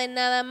vino de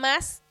nada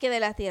más que de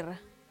la tierra.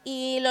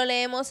 Y lo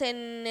leemos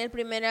en el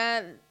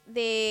primera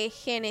de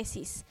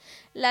Génesis.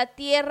 La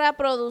tierra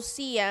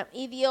producía,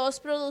 y Dios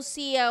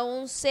producía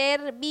un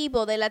ser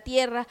vivo de la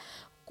tierra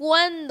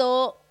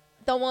cuando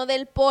tomó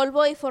del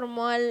polvo y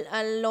formó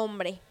al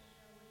hombre.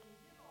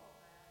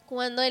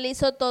 Cuando Él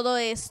hizo todo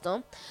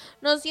esto,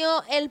 nos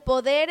dio el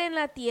poder en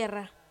la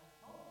tierra.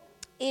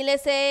 Y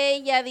les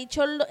he ya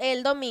dicho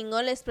el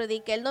domingo, les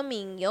prediqué el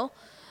domingo,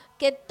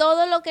 que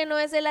todo lo que no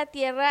es de la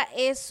tierra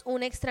es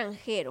un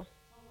extranjero.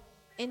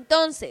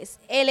 Entonces,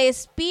 el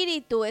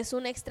espíritu es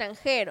un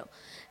extranjero.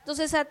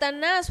 Entonces,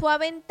 Satanás fue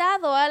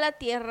aventado a la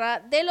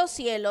tierra de los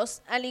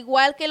cielos, al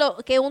igual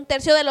que un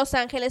tercio de los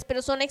ángeles,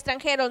 pero son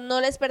extranjeros,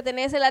 no les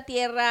pertenece la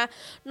tierra,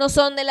 no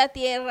son de la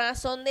tierra,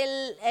 son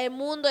del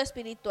mundo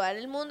espiritual.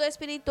 El mundo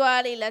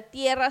espiritual y la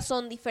tierra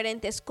son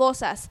diferentes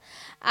cosas.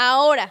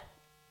 Ahora,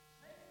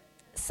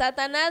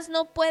 Satanás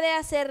no puede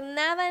hacer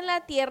nada en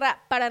la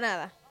tierra para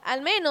nada,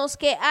 al menos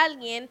que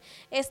alguien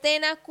esté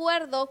en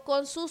acuerdo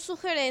con sus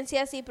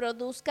sugerencias y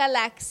produzca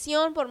la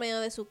acción por medio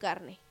de su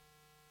carne.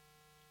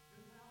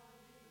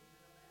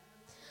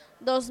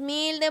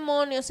 2,000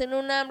 demonios en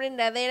una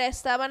brindadera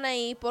estaban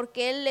ahí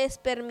porque Él les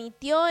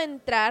permitió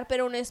entrar,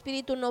 pero un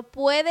espíritu no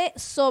puede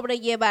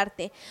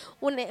sobrellevarte,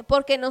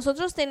 porque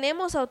nosotros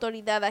tenemos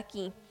autoridad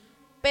aquí.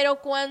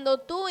 Pero cuando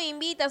tú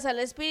invitas al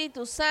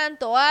Espíritu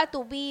Santo a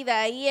tu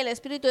vida y el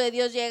Espíritu de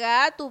Dios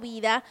llega a tu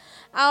vida,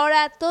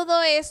 ahora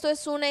todo esto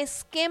es un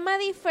esquema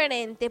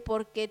diferente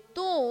porque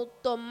tú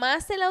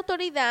tomaste la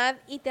autoridad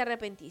y te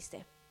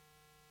arrepentiste.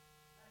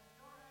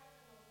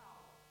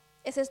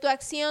 Esa es tu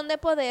acción de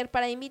poder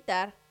para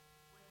invitar.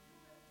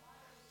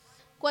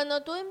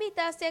 Cuando tú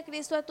invitaste a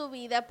Cristo a tu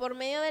vida por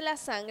medio de la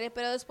sangre,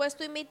 pero después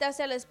tú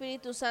invitaste al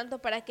Espíritu Santo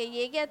para que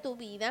llegue a tu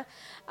vida,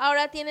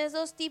 ahora tienes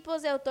dos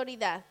tipos de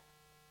autoridad.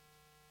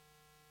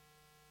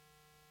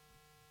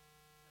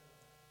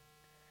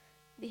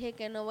 Dije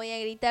que no voy a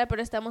gritar,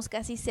 pero estamos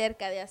casi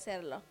cerca de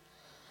hacerlo.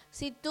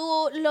 Si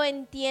tú lo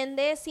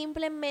entiendes,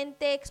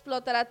 simplemente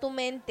explotará tu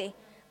mente.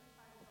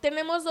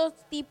 Tenemos dos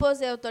tipos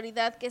de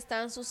autoridad que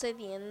están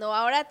sucediendo.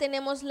 Ahora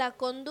tenemos la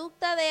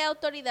conducta de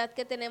autoridad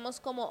que tenemos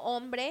como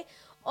hombre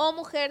o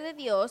mujer de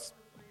Dios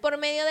por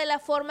medio de la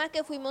forma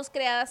que fuimos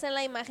creadas en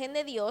la imagen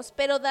de Dios,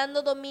 pero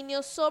dando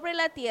dominio sobre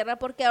la tierra,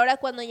 porque ahora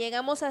cuando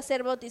llegamos a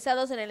ser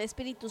bautizados en el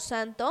Espíritu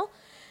Santo,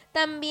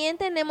 también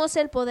tenemos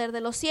el poder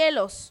de los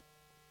cielos,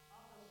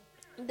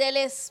 del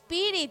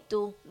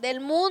espíritu, del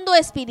mundo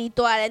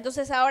espiritual.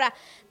 Entonces ahora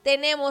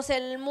tenemos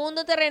el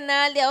mundo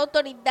terrenal de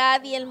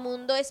autoridad y el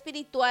mundo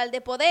espiritual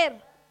de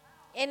poder.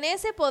 En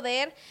ese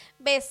poder,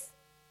 ves,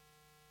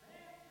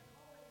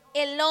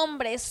 el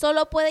hombre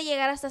solo puede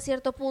llegar hasta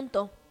cierto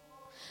punto.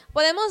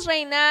 Podemos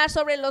reinar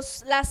sobre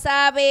las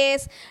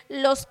aves,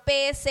 los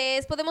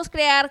peces, podemos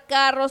crear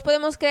carros,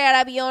 podemos crear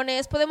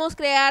aviones, podemos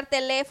crear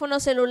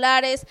teléfonos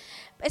celulares.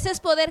 Ese es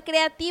poder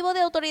creativo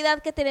de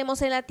autoridad que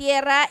tenemos en la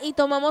tierra y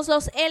tomamos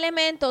los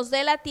elementos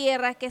de la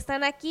tierra que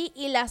están aquí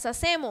y las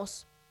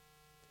hacemos.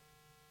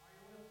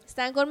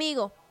 ¿Están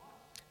conmigo?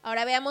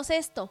 Ahora veamos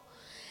esto.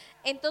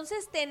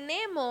 Entonces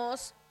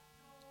tenemos,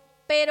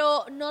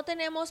 pero no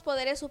tenemos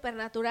poderes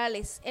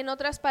supernaturales. En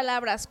otras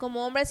palabras,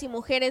 como hombres y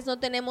mujeres no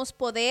tenemos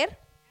poder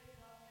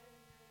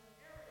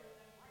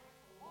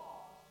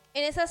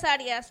en esas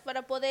áreas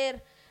para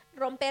poder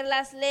romper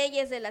las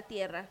leyes de la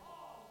tierra.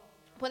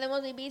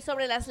 Podemos vivir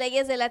sobre las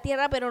leyes de la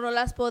tierra, pero no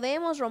las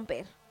podemos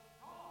romper.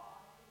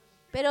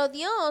 Pero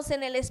Dios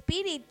en el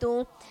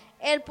Espíritu,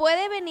 Él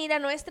puede venir a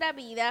nuestra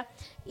vida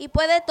y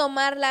puede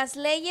tomar las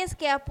leyes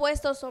que ha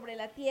puesto sobre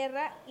la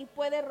tierra y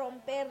puede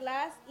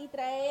romperlas y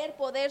traer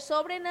poder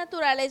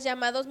sobrenaturales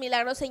llamados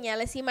milagros,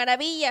 señales y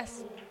maravillas.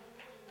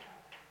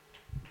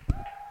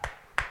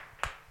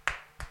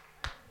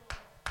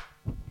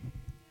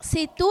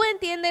 Si tú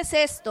entiendes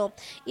esto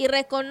y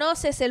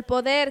reconoces el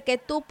poder que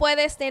tú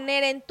puedes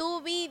tener en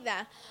tu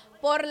vida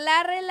por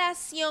la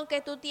relación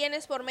que tú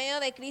tienes por medio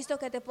de Cristo,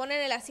 que te pone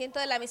en el asiento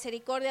de la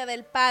misericordia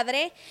del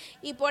Padre,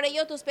 y por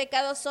ello tus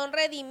pecados son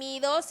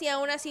redimidos, y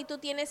aún así tú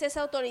tienes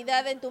esa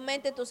autoridad en tu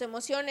mente, tus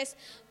emociones,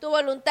 tu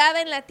voluntad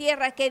en la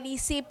tierra, que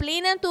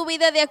disciplinan tu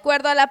vida de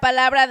acuerdo a la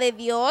palabra de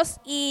Dios,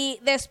 y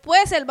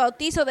después el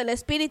bautizo del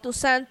Espíritu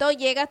Santo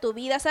llega a tu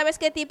vida. ¿Sabes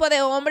qué tipo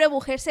de hombre o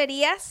mujer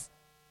serías?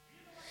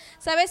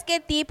 ¿Sabes qué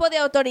tipo de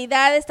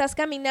autoridad estás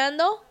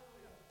caminando?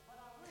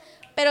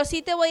 Pero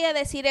sí te voy a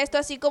decir esto,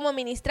 así como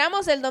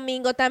ministramos el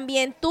domingo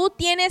también. Tú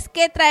tienes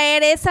que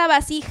traer esa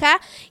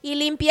vasija y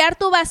limpiar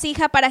tu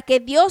vasija para que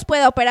Dios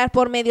pueda operar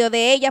por medio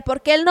de ella,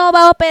 porque Él no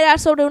va a operar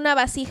sobre una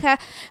vasija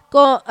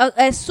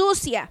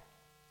sucia.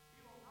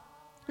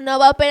 No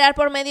va a operar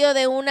por medio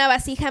de una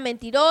vasija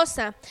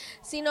mentirosa,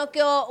 sino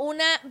que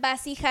una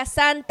vasija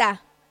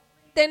santa.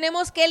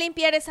 Tenemos que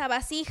limpiar esa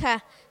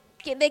vasija.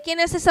 ¿De quién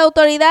es esa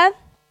autoridad?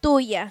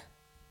 Tuya.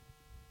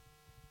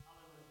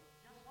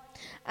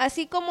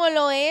 Así como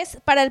lo es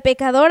para el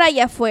pecador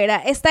allá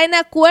afuera. Está en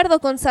acuerdo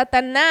con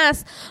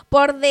Satanás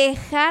por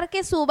dejar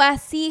que su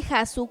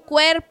vasija, su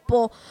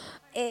cuerpo,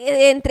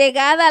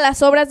 entregada a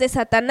las obras de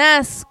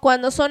Satanás,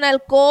 cuando son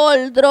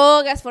alcohol,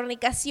 drogas,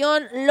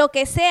 fornicación, lo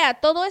que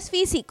sea, todo es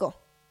físico.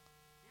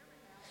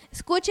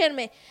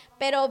 Escúchenme,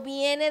 pero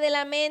viene de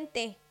la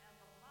mente.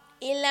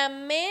 Y la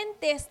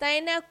mente está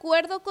en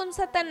acuerdo con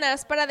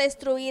Satanás para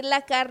destruir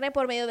la carne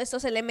por medio de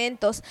estos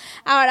elementos.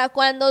 Ahora,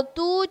 cuando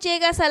tú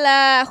llegas a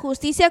la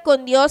justicia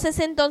con Dios, es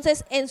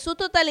entonces en su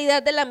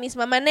totalidad de la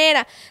misma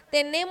manera.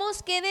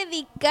 Tenemos que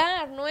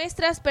dedicar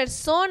nuestras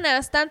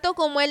personas, tanto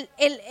como el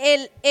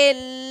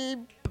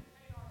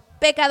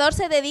pecador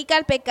se dedica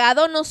al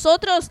pecado,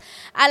 nosotros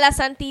a la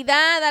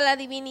santidad, a la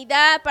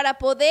divinidad, para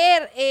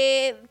poder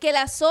que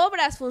las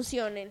obras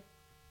funcionen.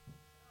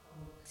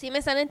 ¿Sí me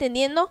están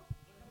entendiendo?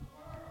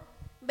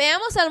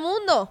 Veamos al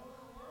mundo.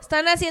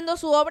 ¿Están haciendo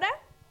su obra?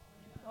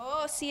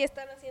 Oh, sí,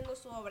 están haciendo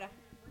su obra.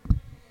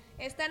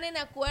 ¿Están en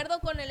acuerdo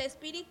con el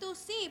Espíritu?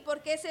 Sí,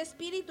 porque ese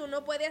Espíritu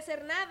no puede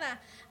hacer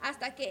nada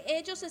hasta que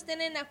ellos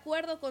estén en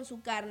acuerdo con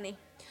su carne.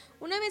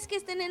 Una vez que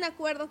estén en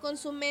acuerdo con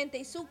su mente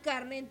y su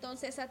carne,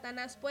 entonces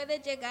Satanás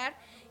puede llegar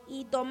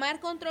y tomar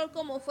control,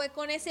 como fue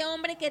con ese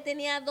hombre que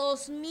tenía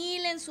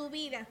 2,000 en su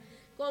vida,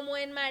 como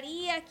en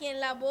María, quien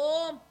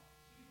lavó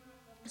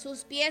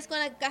sus pies con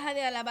la caja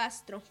de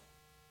alabastro.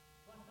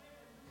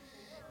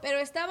 Pero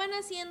estaban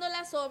haciendo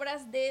las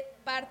obras de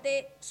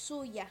parte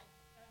suya.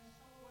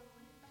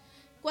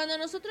 Cuando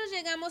nosotros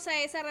llegamos a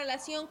esa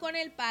relación con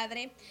el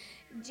Padre,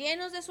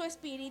 llenos de su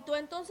Espíritu,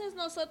 entonces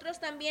nosotros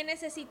también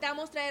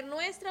necesitamos traer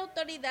nuestra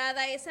autoridad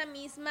a esa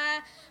misma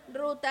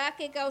ruta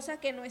que causa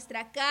que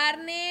nuestra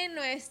carne,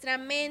 nuestra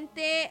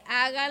mente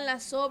hagan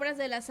las obras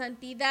de la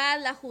santidad,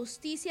 la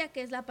justicia,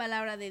 que es la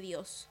palabra de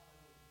Dios.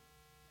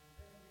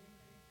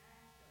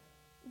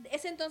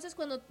 Es entonces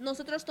cuando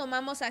nosotros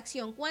tomamos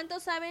acción.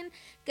 ¿Cuántos saben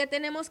que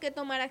tenemos que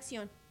tomar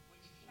acción?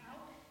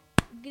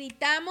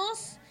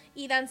 Gritamos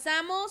y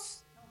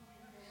danzamos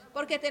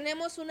porque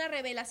tenemos una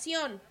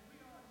revelación,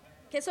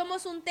 que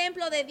somos un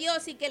templo de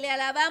Dios y que le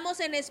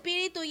alabamos en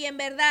espíritu y en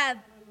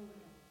verdad.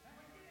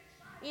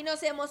 Y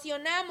nos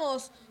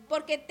emocionamos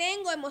porque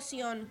tengo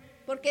emoción,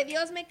 porque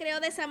Dios me creó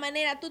de esa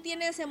manera. Tú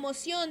tienes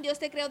emoción, Dios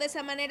te creó de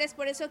esa manera. Es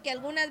por eso que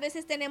algunas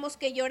veces tenemos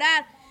que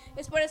llorar.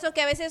 Es por eso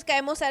que a veces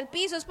caemos al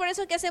piso. Es por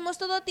eso que hacemos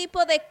todo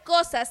tipo de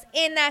cosas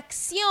en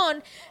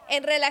acción,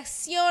 en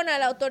relación a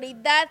la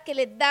autoridad que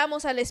le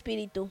damos al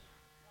Espíritu.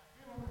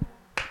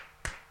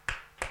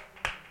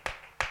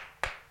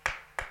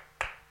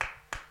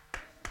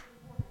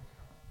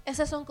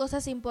 Esas son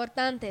cosas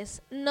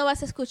importantes. No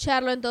vas a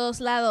escucharlo en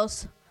todos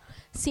lados.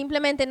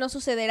 Simplemente no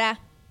sucederá.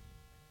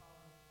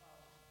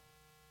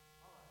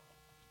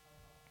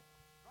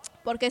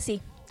 Porque sí.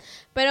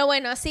 Pero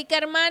bueno, así que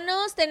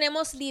hermanos,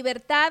 tenemos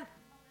libertad.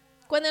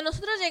 Cuando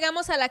nosotros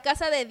llegamos a la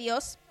casa de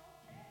Dios,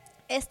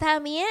 está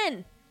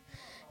bien.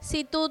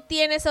 Si tú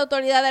tienes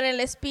autoridad en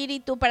el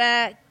Espíritu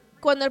para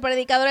cuando el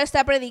predicador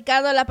está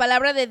predicando la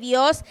palabra de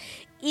Dios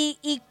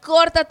y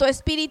corta tu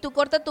espíritu,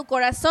 corta tu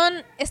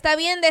corazón, está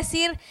bien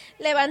decir,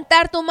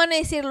 levantar tu mano y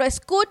decir, lo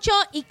escucho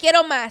y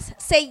quiero más.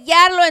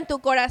 Sellarlo en tu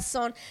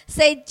corazón,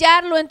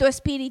 sellarlo en tu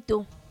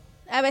espíritu.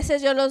 A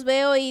veces yo los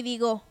veo y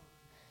digo,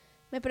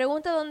 me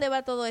pregunto dónde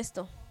va todo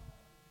esto.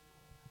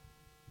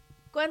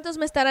 ¿Cuántos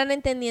me estarán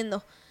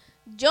entendiendo?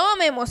 Yo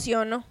me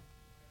emociono.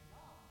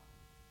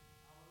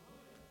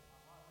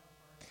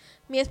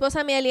 Mi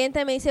esposa me alienta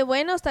y me dice,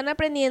 bueno, están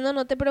aprendiendo,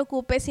 no te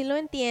preocupes, si lo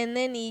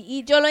entienden.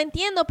 Y yo lo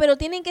entiendo, pero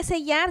tienen que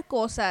sellar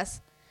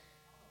cosas.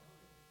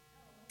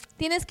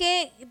 Tienes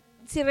que,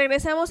 si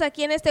regresamos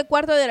aquí en este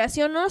cuarto de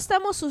oración, no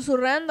estamos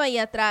susurrando ahí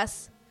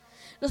atrás.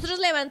 Nosotros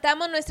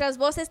levantamos nuestras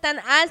voces tan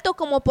alto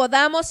como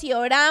podamos y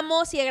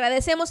oramos y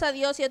agradecemos a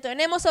Dios y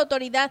tenemos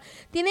autoridad.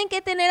 Tienen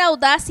que tener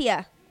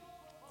audacia.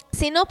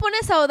 Si no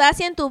pones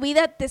audacia en tu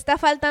vida, te está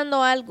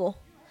faltando algo.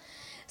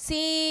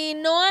 Si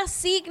no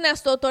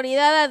asignas tu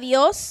autoridad a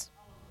Dios,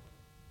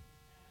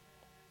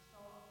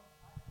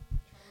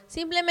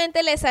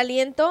 simplemente les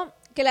aliento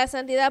que la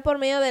santidad por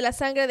medio de la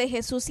sangre de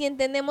Jesús, si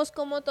entendemos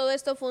cómo todo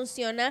esto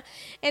funciona,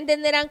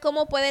 entenderán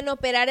cómo pueden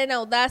operar en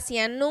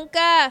audacia.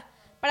 Nunca,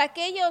 para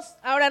aquellos,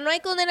 ahora no hay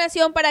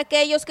condenación para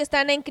aquellos que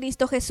están en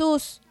Cristo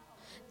Jesús.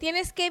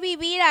 Tienes que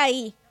vivir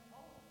ahí,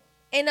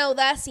 en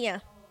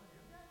audacia.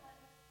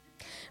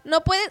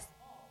 No puedes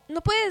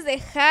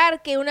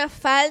dejar que una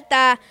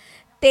falta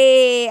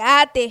te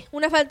ate.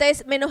 Una falta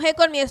es, me enojé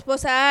con mi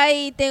esposa,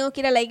 ay, tengo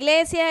que ir a la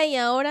iglesia y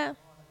ahora,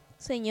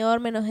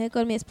 Señor, me enojé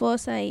con mi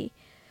esposa y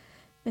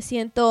me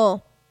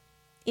siento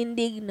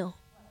indigno.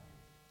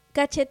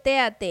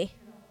 Cachetéate.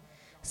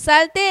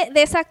 Salte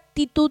de esa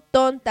actitud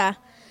tonta.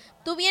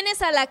 Tú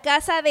vienes a la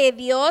casa de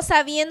Dios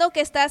sabiendo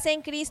que estás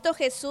en Cristo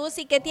Jesús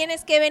y que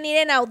tienes que venir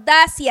en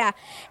audacia,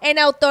 en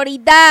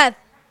autoridad.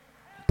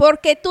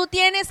 Porque tú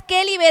tienes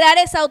que liberar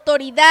esa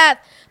autoridad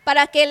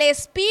para que el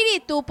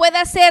Espíritu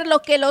pueda hacer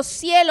lo que los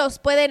cielos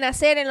pueden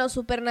hacer en lo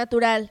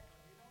supernatural.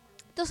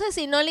 Entonces,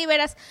 si no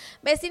liberas,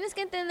 ves, tienes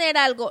que entender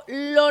algo.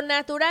 Lo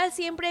natural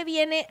siempre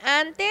viene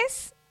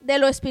antes de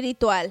lo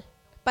espiritual.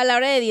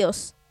 Palabra de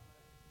Dios.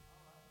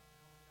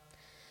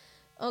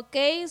 Ok,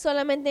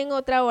 solamente tengo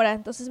otra hora,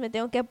 entonces me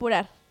tengo que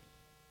apurar.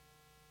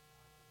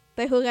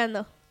 Estoy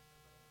jugando.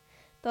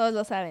 Todos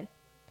lo saben.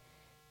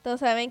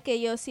 Todos saben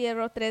que yo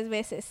cierro 3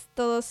 veces.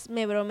 Todos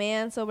me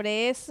bromean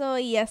sobre eso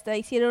y hasta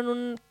hicieron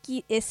un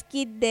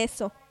skit de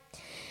eso.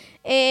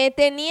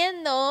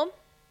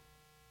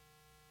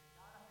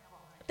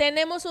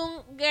 Tenemos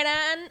un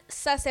gran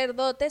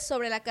sacerdote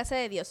sobre la casa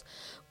de Dios.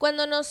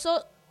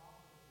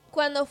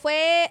 Cuando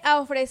fue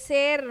a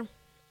ofrecer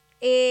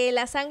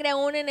la sangre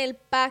aún en el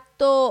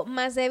pacto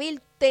más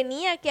débil,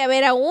 tenía que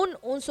haber aún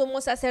un sumo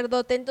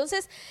sacerdote.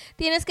 Entonces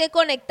tienes que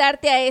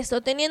conectarte a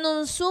esto, teniendo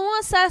un sumo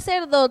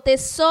sacerdote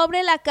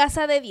sobre la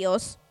casa de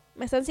Dios.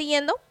 ¿Me están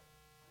siguiendo?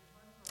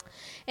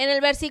 En el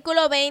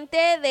versículo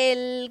 20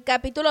 del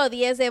capítulo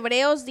 10 de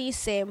Hebreos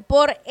dice,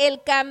 por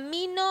el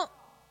camino...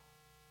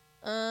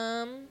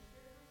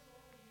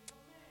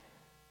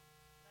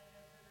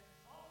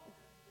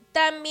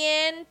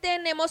 también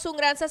tenemos un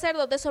gran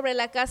sacerdote sobre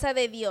la casa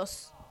de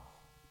Dios.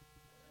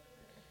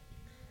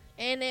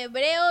 En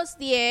Hebreos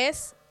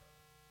 10,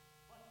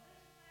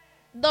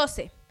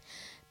 12.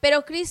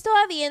 Pero Cristo,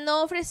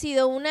 habiendo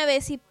ofrecido una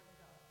vez y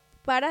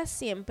para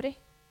siempre.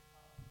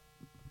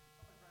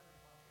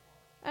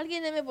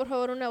 Alguien deme por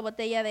favor una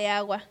botella de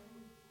agua.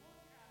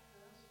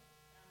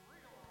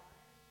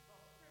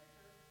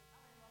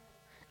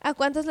 ¿A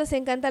cuántos les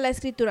encanta la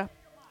escritura?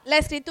 La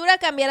escritura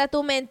cambiará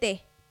tu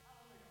mente.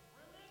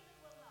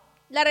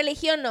 La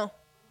religión no.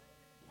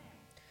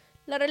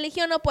 La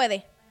religión no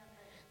puede,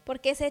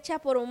 porque es hecha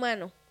por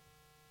humano.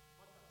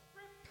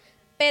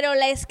 Pero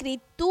la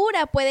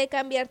escritura puede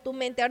cambiar tu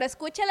mente. Ahora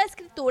escucha la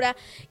escritura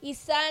y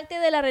salte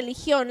de la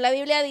religión. La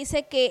Biblia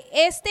dice que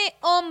este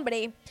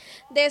hombre,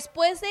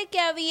 después de que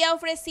había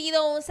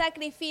ofrecido un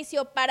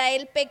sacrificio para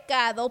el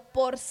pecado,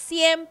 por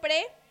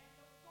siempre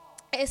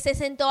se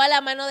sentó a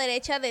la mano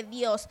derecha de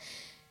Dios.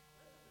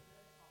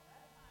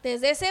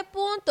 Desde ese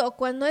punto,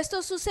 cuando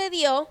esto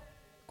sucedió,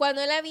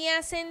 cuando él había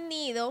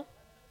ascendido,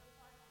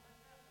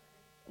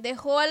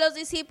 dejó a los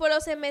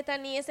discípulos en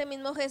Betaní, ese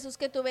mismo Jesús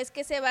que tú ves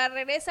que se va a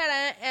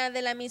regresar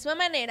de la misma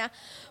manera.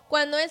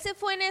 Cuando él se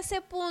fue en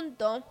ese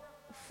punto,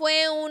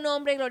 fue un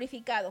hombre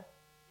glorificado.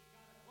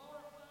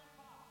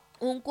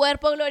 Un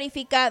cuerpo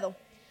glorificado.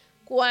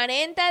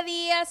 40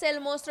 días él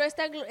mostró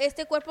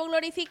este cuerpo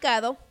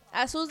glorificado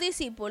a sus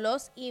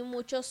discípulos y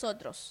muchos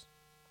otros.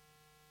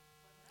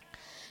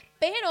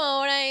 Pero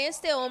ahora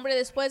este hombre,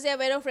 después de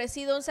haber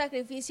ofrecido un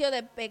sacrificio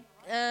de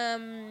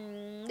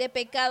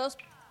pecados,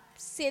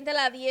 siente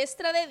la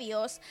diestra de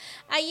Dios.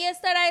 Ahí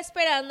estará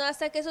esperando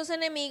hasta que sus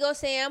enemigos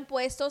sean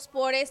puestos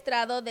por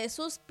estrado de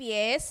sus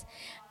pies.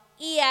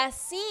 Y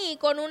así,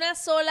 con una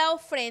sola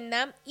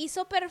ofrenda,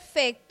 hizo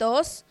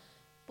perfectos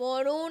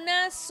por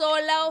una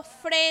sola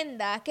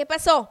ofrenda. ¿Qué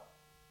pasó?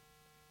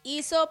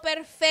 Hizo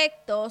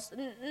perfectos.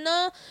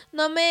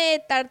 No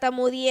me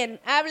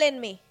tartamudeen,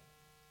 háblenme.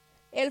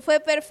 Él fue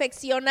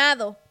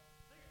perfeccionado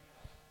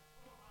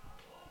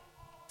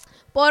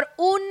por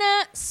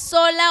una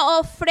sola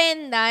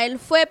ofrenda. Él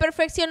fue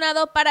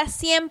perfeccionado para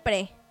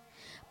siempre.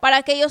 Para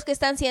aquellos que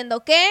están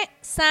siendo, ¿qué?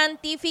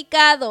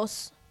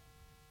 Santificados.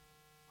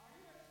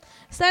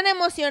 ¿Están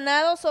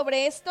emocionados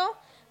sobre esto?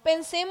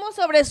 Pensemos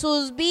sobre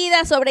sus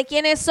vidas, sobre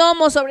quiénes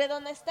somos, sobre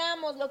dónde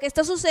estamos, lo que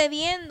está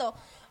sucediendo.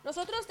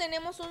 Nosotros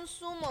tenemos un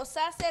sumo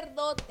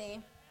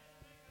sacerdote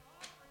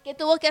que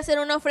tuvo que hacer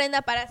una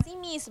ofrenda para sí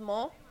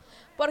mismo,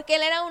 porque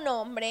él era un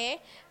hombre,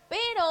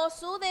 pero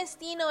su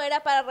destino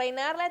era para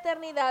reinar la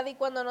eternidad. Y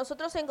cuando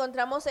nosotros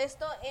encontramos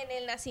esto en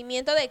el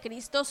nacimiento de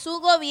Cristo,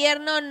 su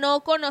gobierno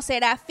no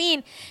conocerá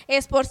fin,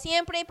 es por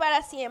siempre y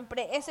para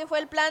siempre. Ese fue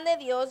el plan de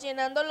Dios,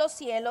 llenando los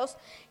cielos,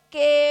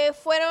 que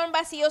fueron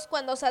vacíos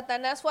cuando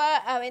Satanás fue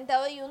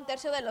aventado, y un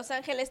tercio de los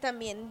ángeles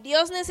también.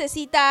 Dios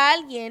necesita a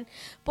alguien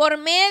por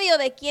medio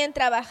de quien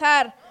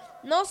trabajar,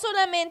 no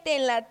solamente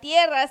en la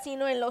tierra,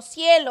 sino en los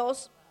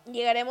cielos.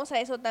 Llegaremos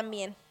a eso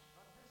también.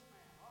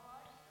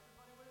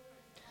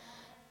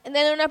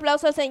 Denle un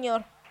aplauso al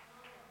Señor.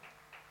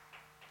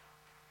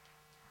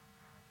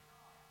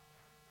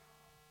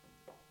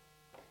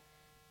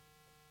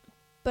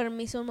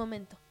 Permiso un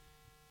momento.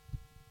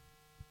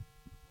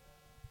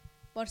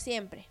 Por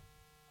siempre.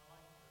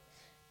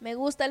 Me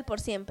gusta el por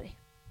siempre.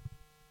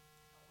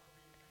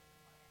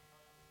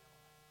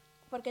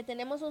 Porque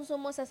tenemos un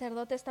sumo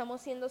sacerdote,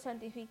 estamos siendo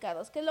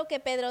santificados. ¿Qué es lo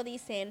que Pedro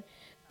dice en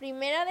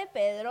Primera de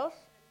Pedro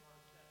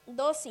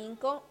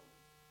 2:5?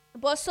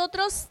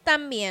 Vosotros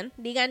también,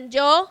 digan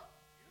yo,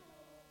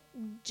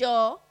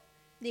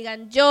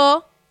 digan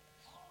yo,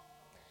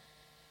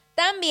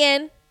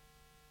 también,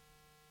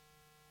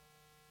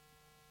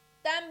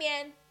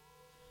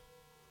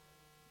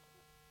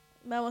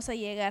 vamos a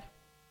llegar.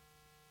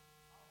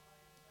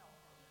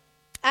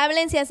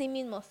 Háblense a sí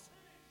mismos.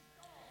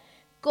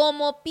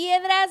 Como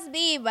piedras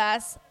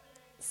vivas,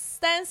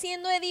 están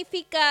siendo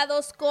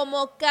edificados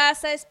como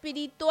casa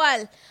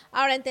espiritual.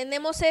 Ahora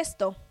entendemos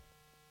esto.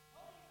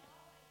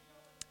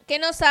 ¿Que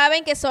no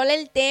saben que son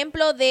el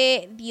templo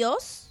de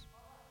Dios?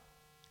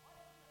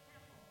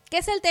 ¿Qué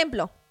es el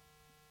templo?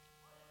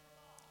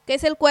 ¿Qué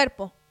es el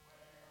cuerpo?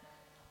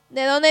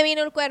 ¿De dónde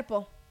vino el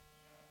cuerpo?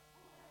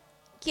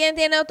 ¿Quién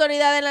tiene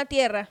autoridad en la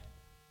tierra?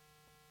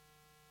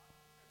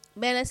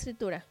 Vean la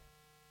escritura.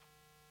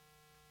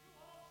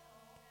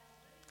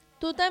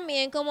 Tú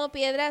también, como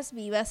piedras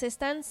vivas,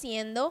 están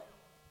siendo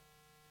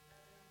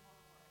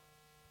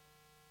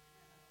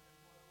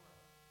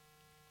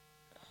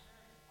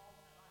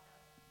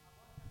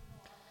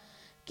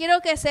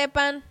quiero que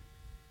sepan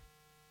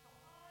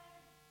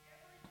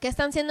que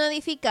están siendo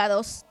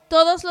edificados.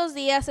 Todos los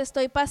días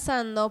estoy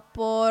pasando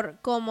por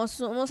como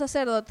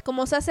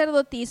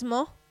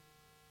sacerdotismo.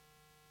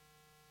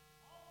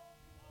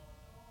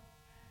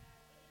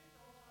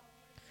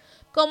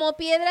 Como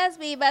piedras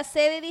vivas,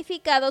 ser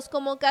edificados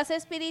como casa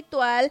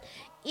espiritual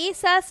y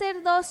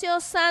sacerdocio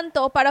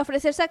santo para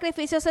ofrecer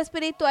sacrificios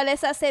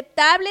espirituales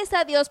aceptables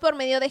a Dios por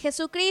medio de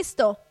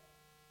Jesucristo.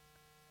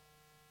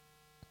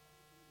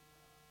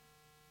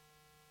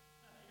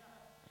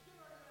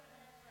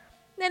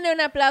 Denle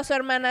un aplauso,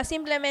 hermana.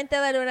 Simplemente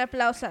dale un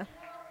aplauso.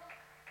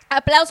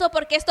 Aplauso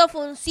porque esto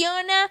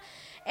funciona.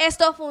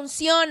 Esto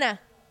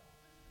funciona.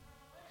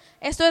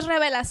 Esto es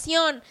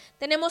revelación.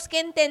 Tenemos que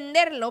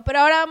entenderlo.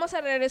 Pero ahora vamos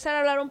a regresar a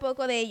hablar un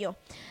poco de ello.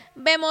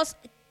 Vemos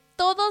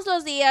todos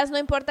los días, no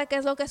importa qué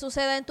es lo que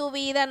suceda en tu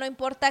vida, no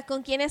importa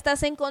con quién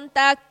estás en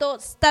contacto,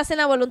 estás en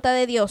la voluntad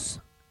de Dios.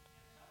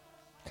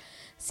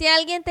 Si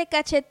alguien te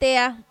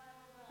cachetea,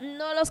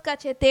 no los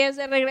cachetees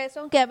de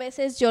regreso, aunque a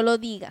veces yo lo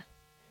diga.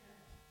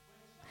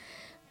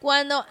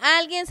 Cuando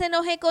alguien se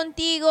enoje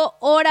contigo,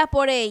 ora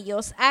por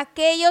ellos.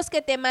 Aquellos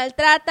que te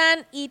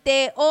maltratan y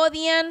te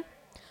odian,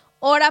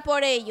 ora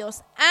por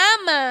ellos.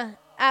 Ama,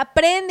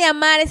 aprende a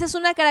amar. Esa es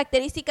una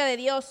característica de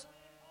Dios.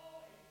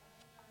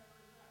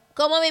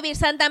 ¿Cómo vivir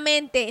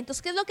santamente?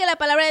 Entonces, ¿qué es lo que la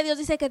palabra de Dios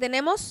dice que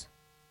tenemos?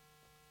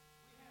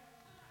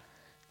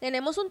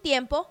 Tenemos un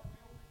tiempo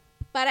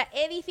para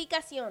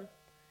edificación.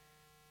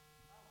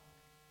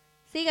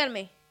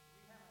 Síganme.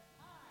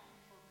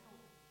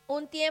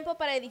 Un tiempo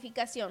para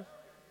edificación.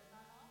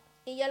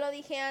 Y ya lo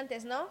dije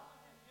antes, ¿no?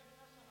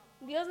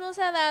 Dios nos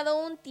ha dado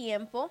un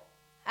tiempo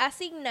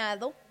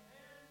asignado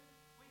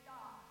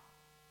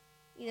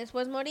y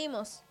después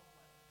morimos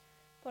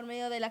por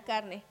medio de la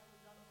carne.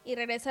 Y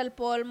regresa al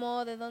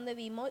polvo de donde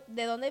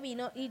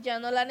vino y ya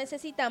no la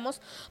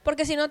necesitamos,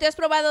 porque si no te has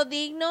probado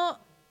digno,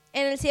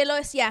 en el cielo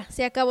es ya,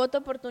 se acabó tu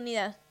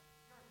oportunidad.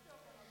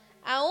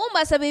 Aún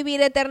vas a vivir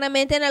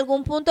eternamente en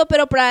algún punto,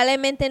 pero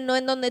probablemente no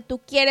en donde tú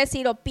quieres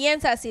ir o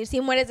piensas ir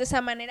si mueres de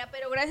esa manera.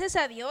 Pero gracias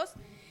a Dios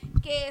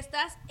que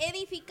estás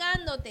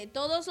edificándote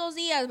todos los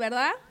días,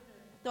 ¿verdad?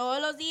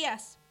 Todos los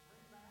días.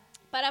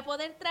 Para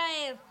poder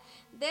traer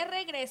de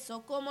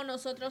regreso como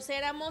nosotros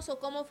éramos o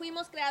como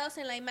fuimos creados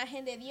en la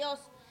imagen de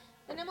Dios.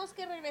 Tenemos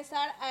que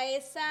regresar a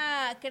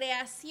esa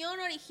creación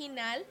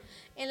original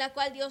en la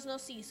cual Dios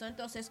nos hizo.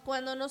 Entonces,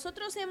 cuando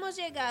nosotros hemos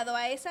llegado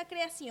a esa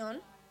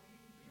creación,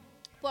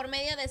 por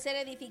medio de ser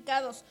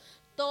edificados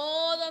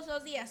todos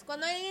los días.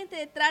 Cuando alguien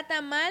te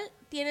trata mal,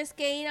 tienes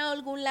que ir a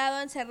algún lado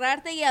a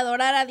encerrarte y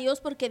adorar a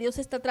Dios porque Dios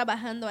está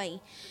trabajando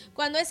ahí.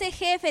 Cuando ese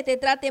jefe te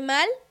trate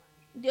mal,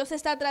 Dios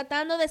está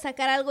tratando de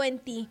sacar algo en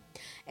ti.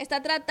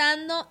 Está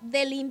tratando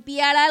de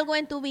limpiar algo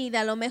en tu vida.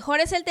 A lo mejor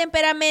es el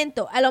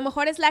temperamento, a lo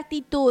mejor es la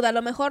actitud, a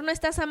lo mejor no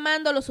estás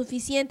amando lo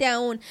suficiente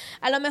aún.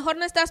 A lo mejor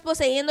no estás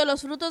poseyendo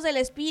los frutos del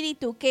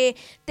Espíritu que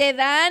te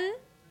dan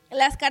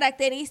las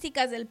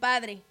características del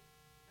Padre.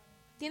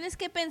 Tienes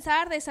que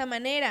pensar de esa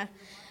manera.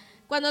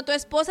 Cuando tu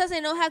esposa se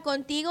enoja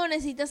contigo,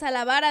 necesitas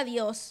alabar a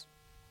Dios.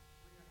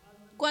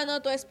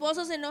 Cuando tu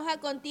esposo se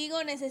enoja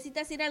contigo,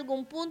 necesitas ir a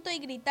algún punto y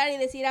gritar y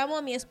decir, amo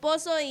a mi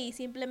esposo y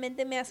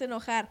simplemente me hace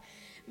enojar.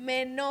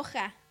 Me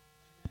enoja.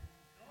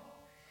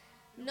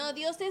 No,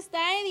 Dios te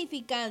está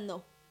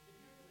edificando.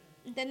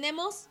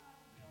 ¿Entendemos?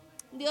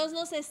 Dios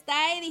nos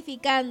está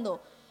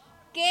edificando.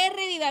 ¿Qué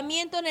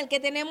revivimiento en el que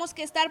tenemos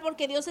que estar?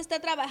 Porque Dios está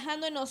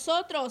trabajando en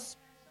nosotros.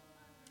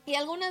 Y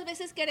algunas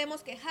veces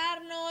queremos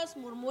quejarnos,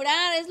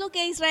 murmurar. Es lo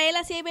que Israel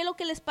hacía y ve lo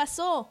que les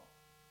pasó.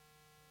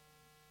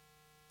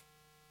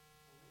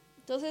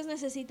 Entonces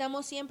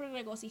necesitamos siempre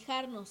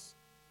regocijarnos.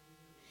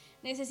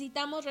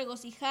 Necesitamos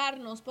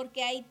regocijarnos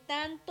porque hay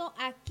tanto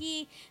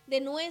aquí de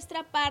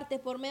nuestra parte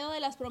por medio de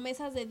las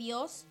promesas de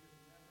Dios.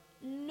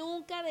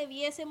 Nunca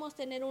debiésemos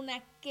tener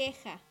una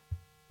queja.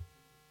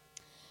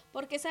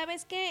 Porque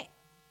 ¿sabes qué?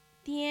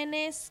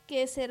 Tienes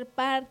que ser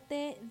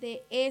parte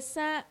de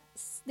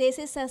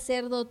ese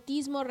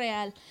sacerdotismo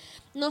real.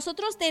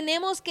 Nosotros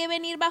tenemos que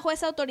venir bajo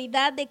esa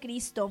autoridad de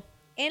Cristo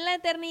en la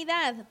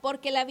eternidad,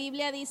 porque la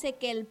Biblia dice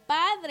que el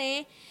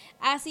Padre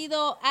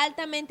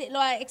lo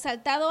ha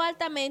exaltado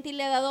altamente y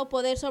le ha dado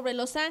poder sobre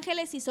los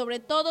ángeles y sobre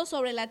todo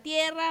sobre la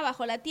tierra,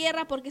 bajo la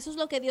tierra, porque eso es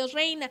lo que Dios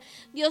reina.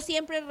 Dios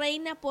siempre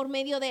reina por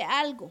medio de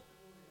algo.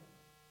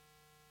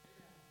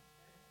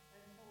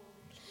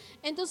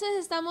 Entonces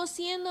estamos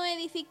siendo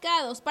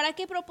edificados. ¿Para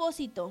qué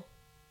propósito?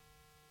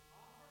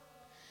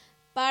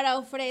 Para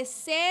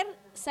ofrecer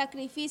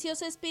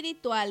sacrificios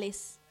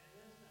espirituales.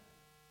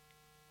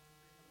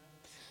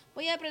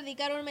 Voy a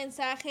predicar un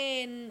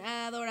mensaje en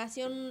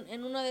adoración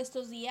en uno de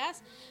estos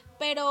días,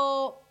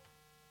 pero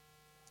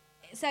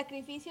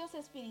sacrificios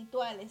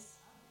espirituales.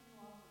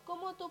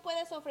 ¿Cómo tú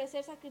puedes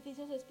ofrecer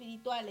sacrificios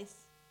espirituales?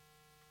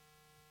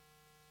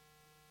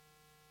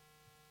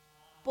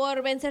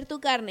 Por vencer tu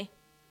carne.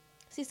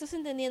 Si estás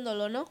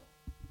entendiéndolo, ¿no?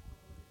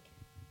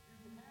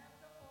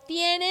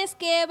 Tienes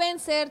que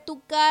vencer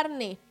tu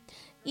carne.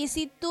 Y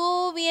si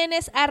tú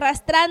vienes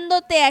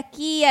arrastrándote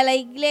aquí a la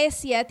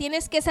iglesia,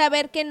 tienes que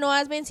saber que no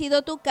has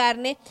vencido tu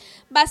carne.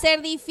 Va a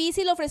ser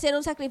difícil ofrecer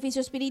un sacrificio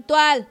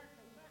espiritual.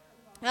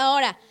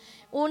 Ahora,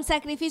 un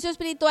sacrificio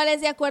espiritual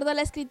es de acuerdo a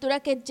la escritura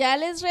que ya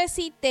les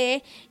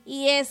recité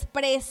y es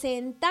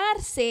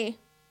presentarse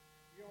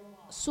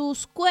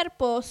sus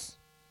cuerpos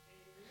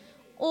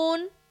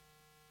un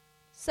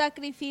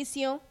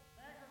sacrificio.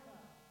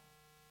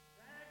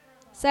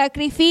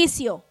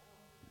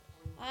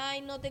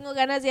 Ay, no tengo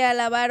ganas de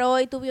alabar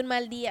hoy, tuve un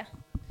mal día.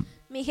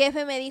 Mi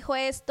jefe me dijo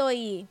esto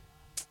y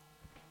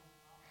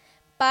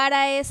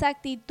para esa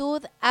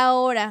actitud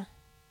ahora.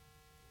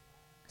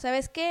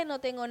 ¿Sabes qué? No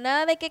tengo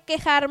nada de qué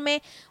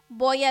quejarme,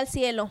 voy al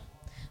cielo.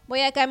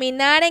 Voy a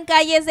caminar en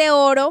calles de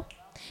oro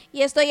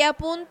y estoy a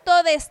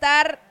punto de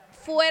estar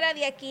fuera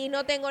de aquí.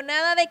 No tengo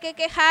nada de qué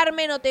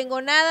quejarme, no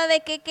tengo nada de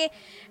qué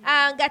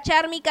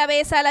agachar mi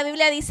cabeza. La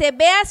Biblia dice,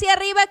 ve hacia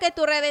arriba que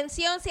tu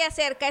redención se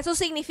acerca. Eso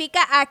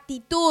significa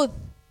actitud.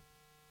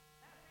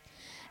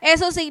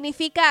 Eso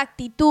significa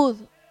actitud.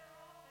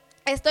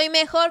 Estoy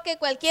mejor que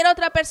cualquier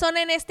otra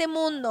persona en este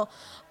mundo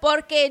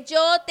porque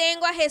yo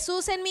tengo a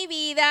Jesús en mi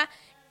vida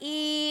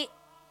y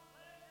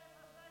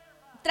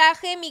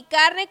traje mi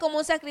carne como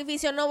un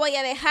sacrificio. No voy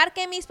a dejar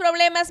que mis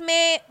problemas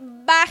me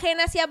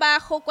bajen hacia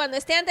abajo. Cuando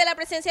esté ante la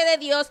presencia de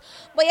Dios,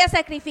 voy a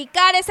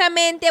sacrificar esa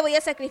mente, voy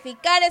a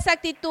sacrificar esa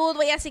actitud,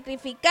 voy a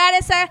sacrificar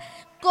ese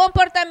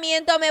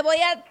comportamiento. Me voy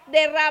a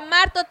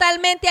derramar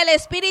totalmente al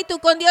Espíritu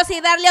con Dios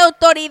y darle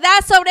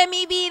autoridad sobre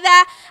mi vida.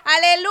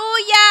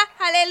 Aleluya,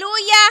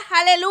 aleluya,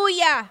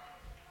 aleluya.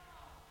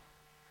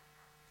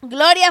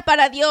 Gloria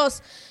para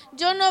Dios.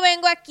 Yo no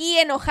vengo aquí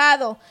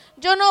enojado.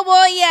 Yo no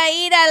voy a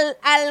ir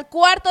al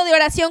cuarto de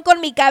oración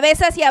con mi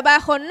cabeza hacia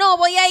abajo. No,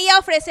 voy a ir a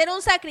ofrecer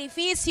un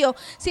sacrificio.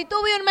 Si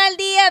tuve un mal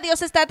día,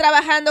 Dios está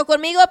trabajando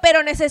conmigo,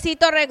 pero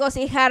necesito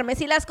regocijarme.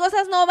 Si las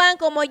cosas no van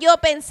como yo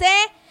pensé,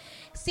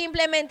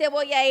 simplemente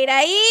voy a ir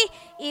ahí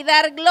y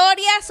dar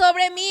gloria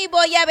sobre mí.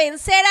 Voy a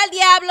vencer al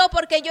diablo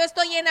porque yo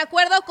estoy en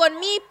acuerdo con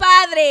mi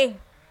Padre.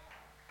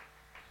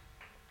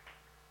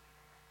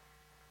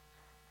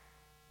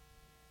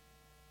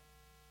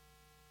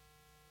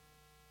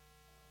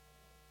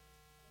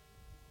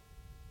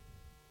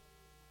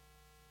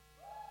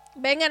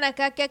 Vengan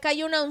acá, que acá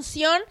hay una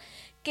unción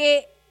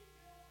que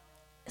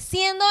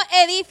siendo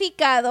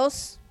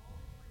edificados,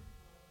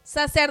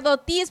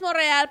 sacerdotismo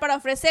real para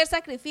ofrecer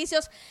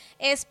sacrificios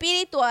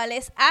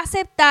espirituales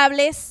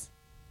aceptables.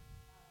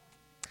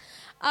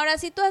 Ahora,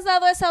 si tú has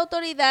dado esa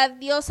autoridad,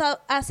 Dios ha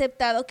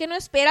aceptado. ¿Qué no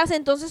esperas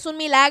entonces un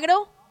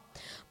milagro?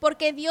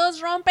 Porque Dios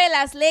rompe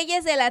las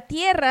leyes de la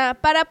tierra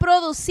para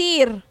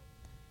producir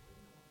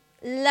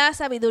la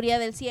sabiduría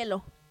del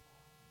cielo.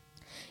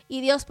 Y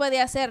Dios puede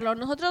hacerlo.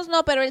 Nosotros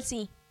no, pero Él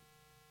sí.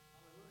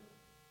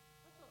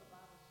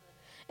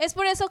 Es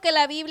por eso que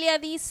la Biblia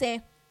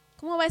dice,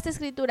 ¿cómo va esta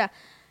escritura?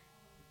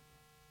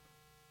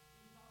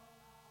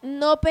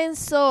 No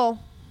pensó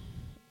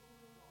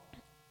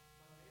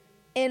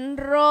en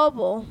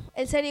robo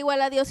el ser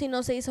igual a Dios y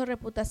no se hizo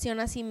reputación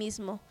a sí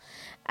mismo.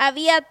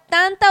 Había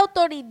tanta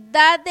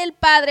autoridad del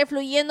Padre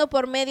fluyendo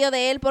por medio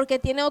de Él, porque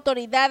tiene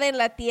autoridad en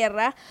la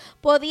tierra,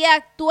 podía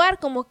actuar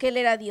como que Él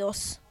era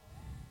Dios.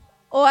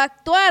 O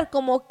actuar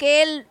como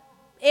que Él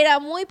era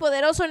muy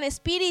poderoso en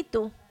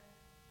espíritu.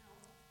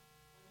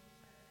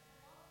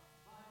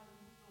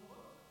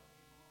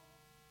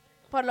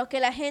 Por lo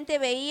que la gente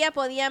veía,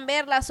 podían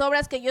ver las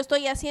obras que yo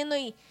estoy haciendo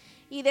y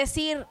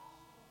decir,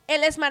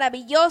 Él es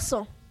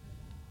maravilloso.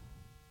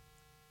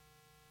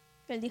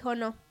 Él dijo,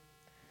 no,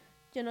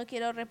 yo no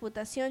quiero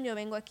reputación, yo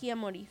vengo aquí a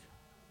morir.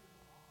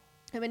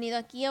 He venido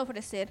aquí a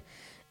ofrecer.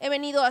 He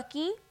venido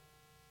aquí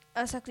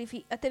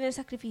a tener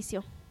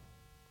sacrificio.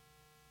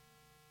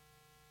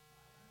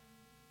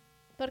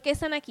 ¿Por qué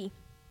están aquí?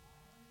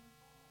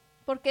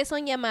 ¿Por qué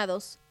son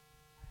llamados?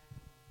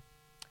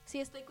 Sí,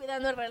 estoy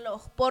cuidando el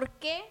reloj. ¿Por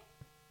qué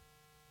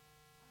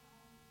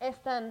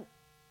están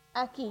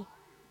aquí?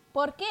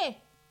 ¿Por qué?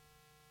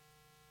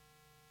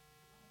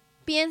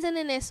 Piensen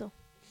en eso.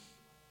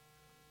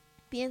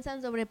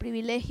 ¿Piensan sobre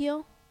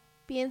privilegio?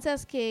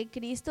 ¿Piensas que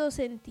Cristo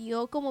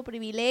sintió como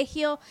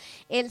privilegio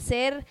el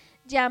ser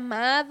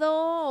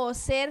llamado o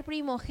ser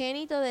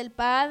primogénito del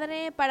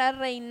Padre para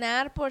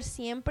reinar por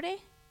siempre?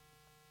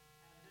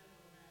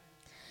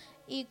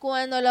 Y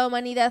cuando la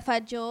humanidad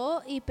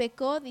falló y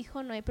pecó,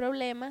 dijo, no hay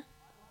problema.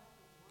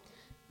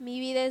 Mi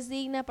vida es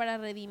digna para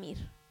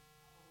redimir.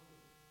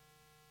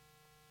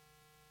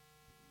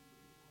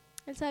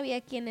 Él sabía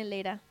quién Él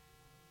era.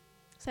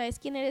 ¿Sabes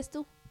quién eres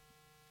tú?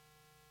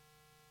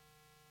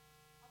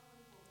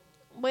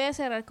 Voy a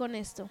cerrar con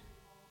esto.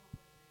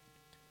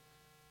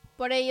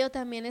 Por ello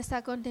también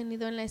está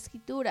contenido en la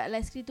Escritura. La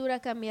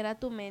Escritura cambiará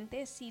tu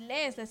mente si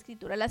lees la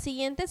Escritura. La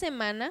siguiente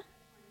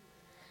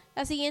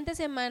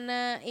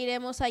semana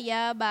iremos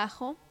allá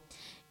abajo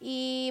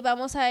y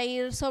vamos a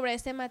ir sobre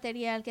este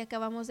material que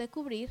acabamos de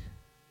cubrir.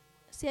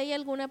 Si hay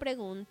alguna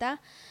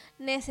pregunta,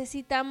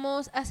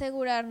 necesitamos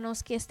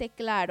asegurarnos que esté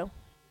claro.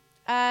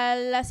 A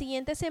la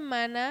siguiente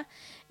semana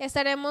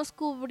estaremos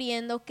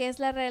cubriendo qué es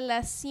la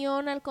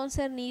relación al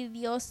concernir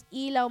Dios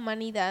y la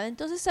humanidad.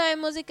 Entonces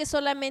sabemos de que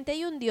solamente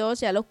hay un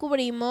Dios, ya lo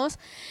cubrimos.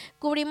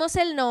 Cubrimos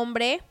el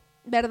nombre,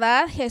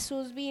 ¿verdad?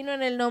 Jesús vino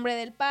en el nombre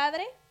del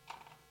Padre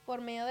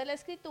por medio de la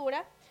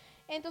Escritura.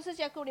 Entonces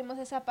ya cubrimos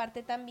esa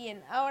parte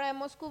también. Ahora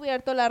hemos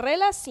cubierto la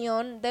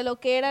relación de lo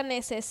que era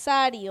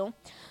necesario,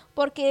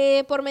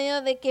 porque por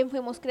medio de quién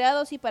fuimos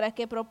creados y para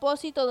qué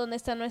propósito, dónde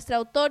está nuestra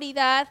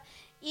autoridad,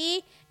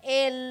 y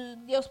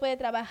Dios puede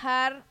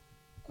trabajar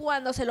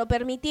cuando se lo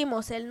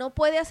permitimos. Él no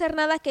puede hacer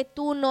nada que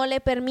tú no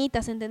le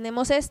permitas.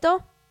 ¿Entendemos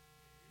esto?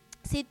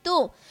 Si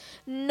tú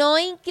no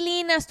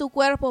inclinas tu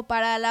cuerpo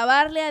para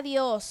alabarle a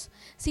Dios,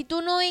 si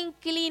tú no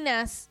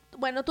inclinas,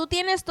 bueno, tú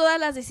tienes todas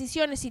las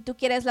decisiones si tú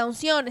quieres la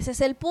unción, ese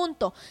es el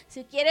punto.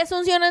 Si quieres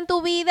unción en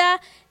tu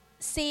vida,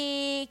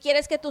 si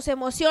quieres que tus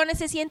emociones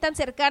se sientan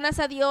cercanas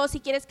a Dios, si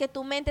quieres que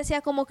tu mente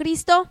sea como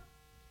Cristo,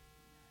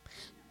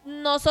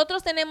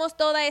 nosotros tenemos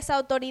toda esa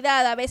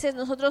autoridad. A veces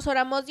nosotros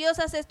oramos, Dios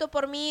haz esto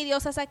por mí,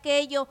 Dios haz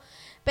aquello,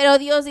 pero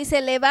Dios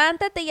dice,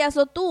 levántate y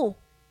hazlo tú.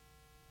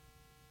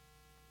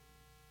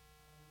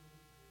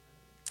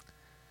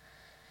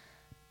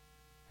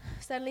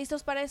 ¿Están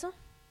listos para eso?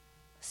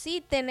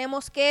 Sí,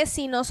 tenemos que,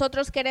 si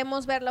nosotros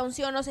queremos ver la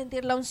unción o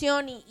sentir la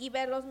unción y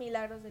ver los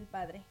milagros del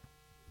Padre.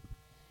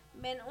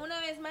 Ven, una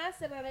vez más,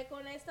 cerraré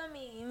con esto,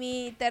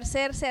 mi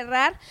tercer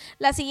cerrar.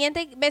 La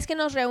siguiente vez que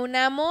nos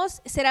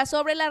reunamos será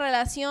sobre la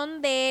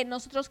relación de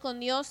nosotros con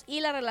Dios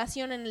y la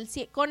relación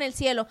con el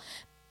cielo.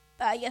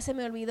 Ya se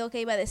me olvidó qué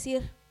iba a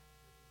decir,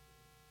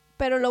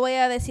 pero lo voy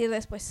a decir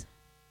después.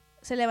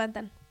 Se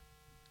levantan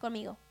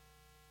conmigo.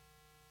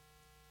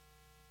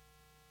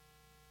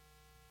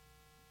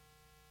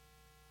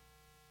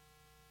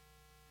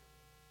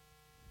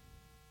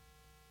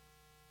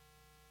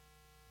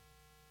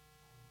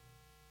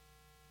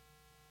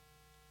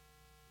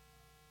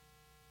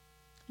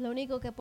 Lo único que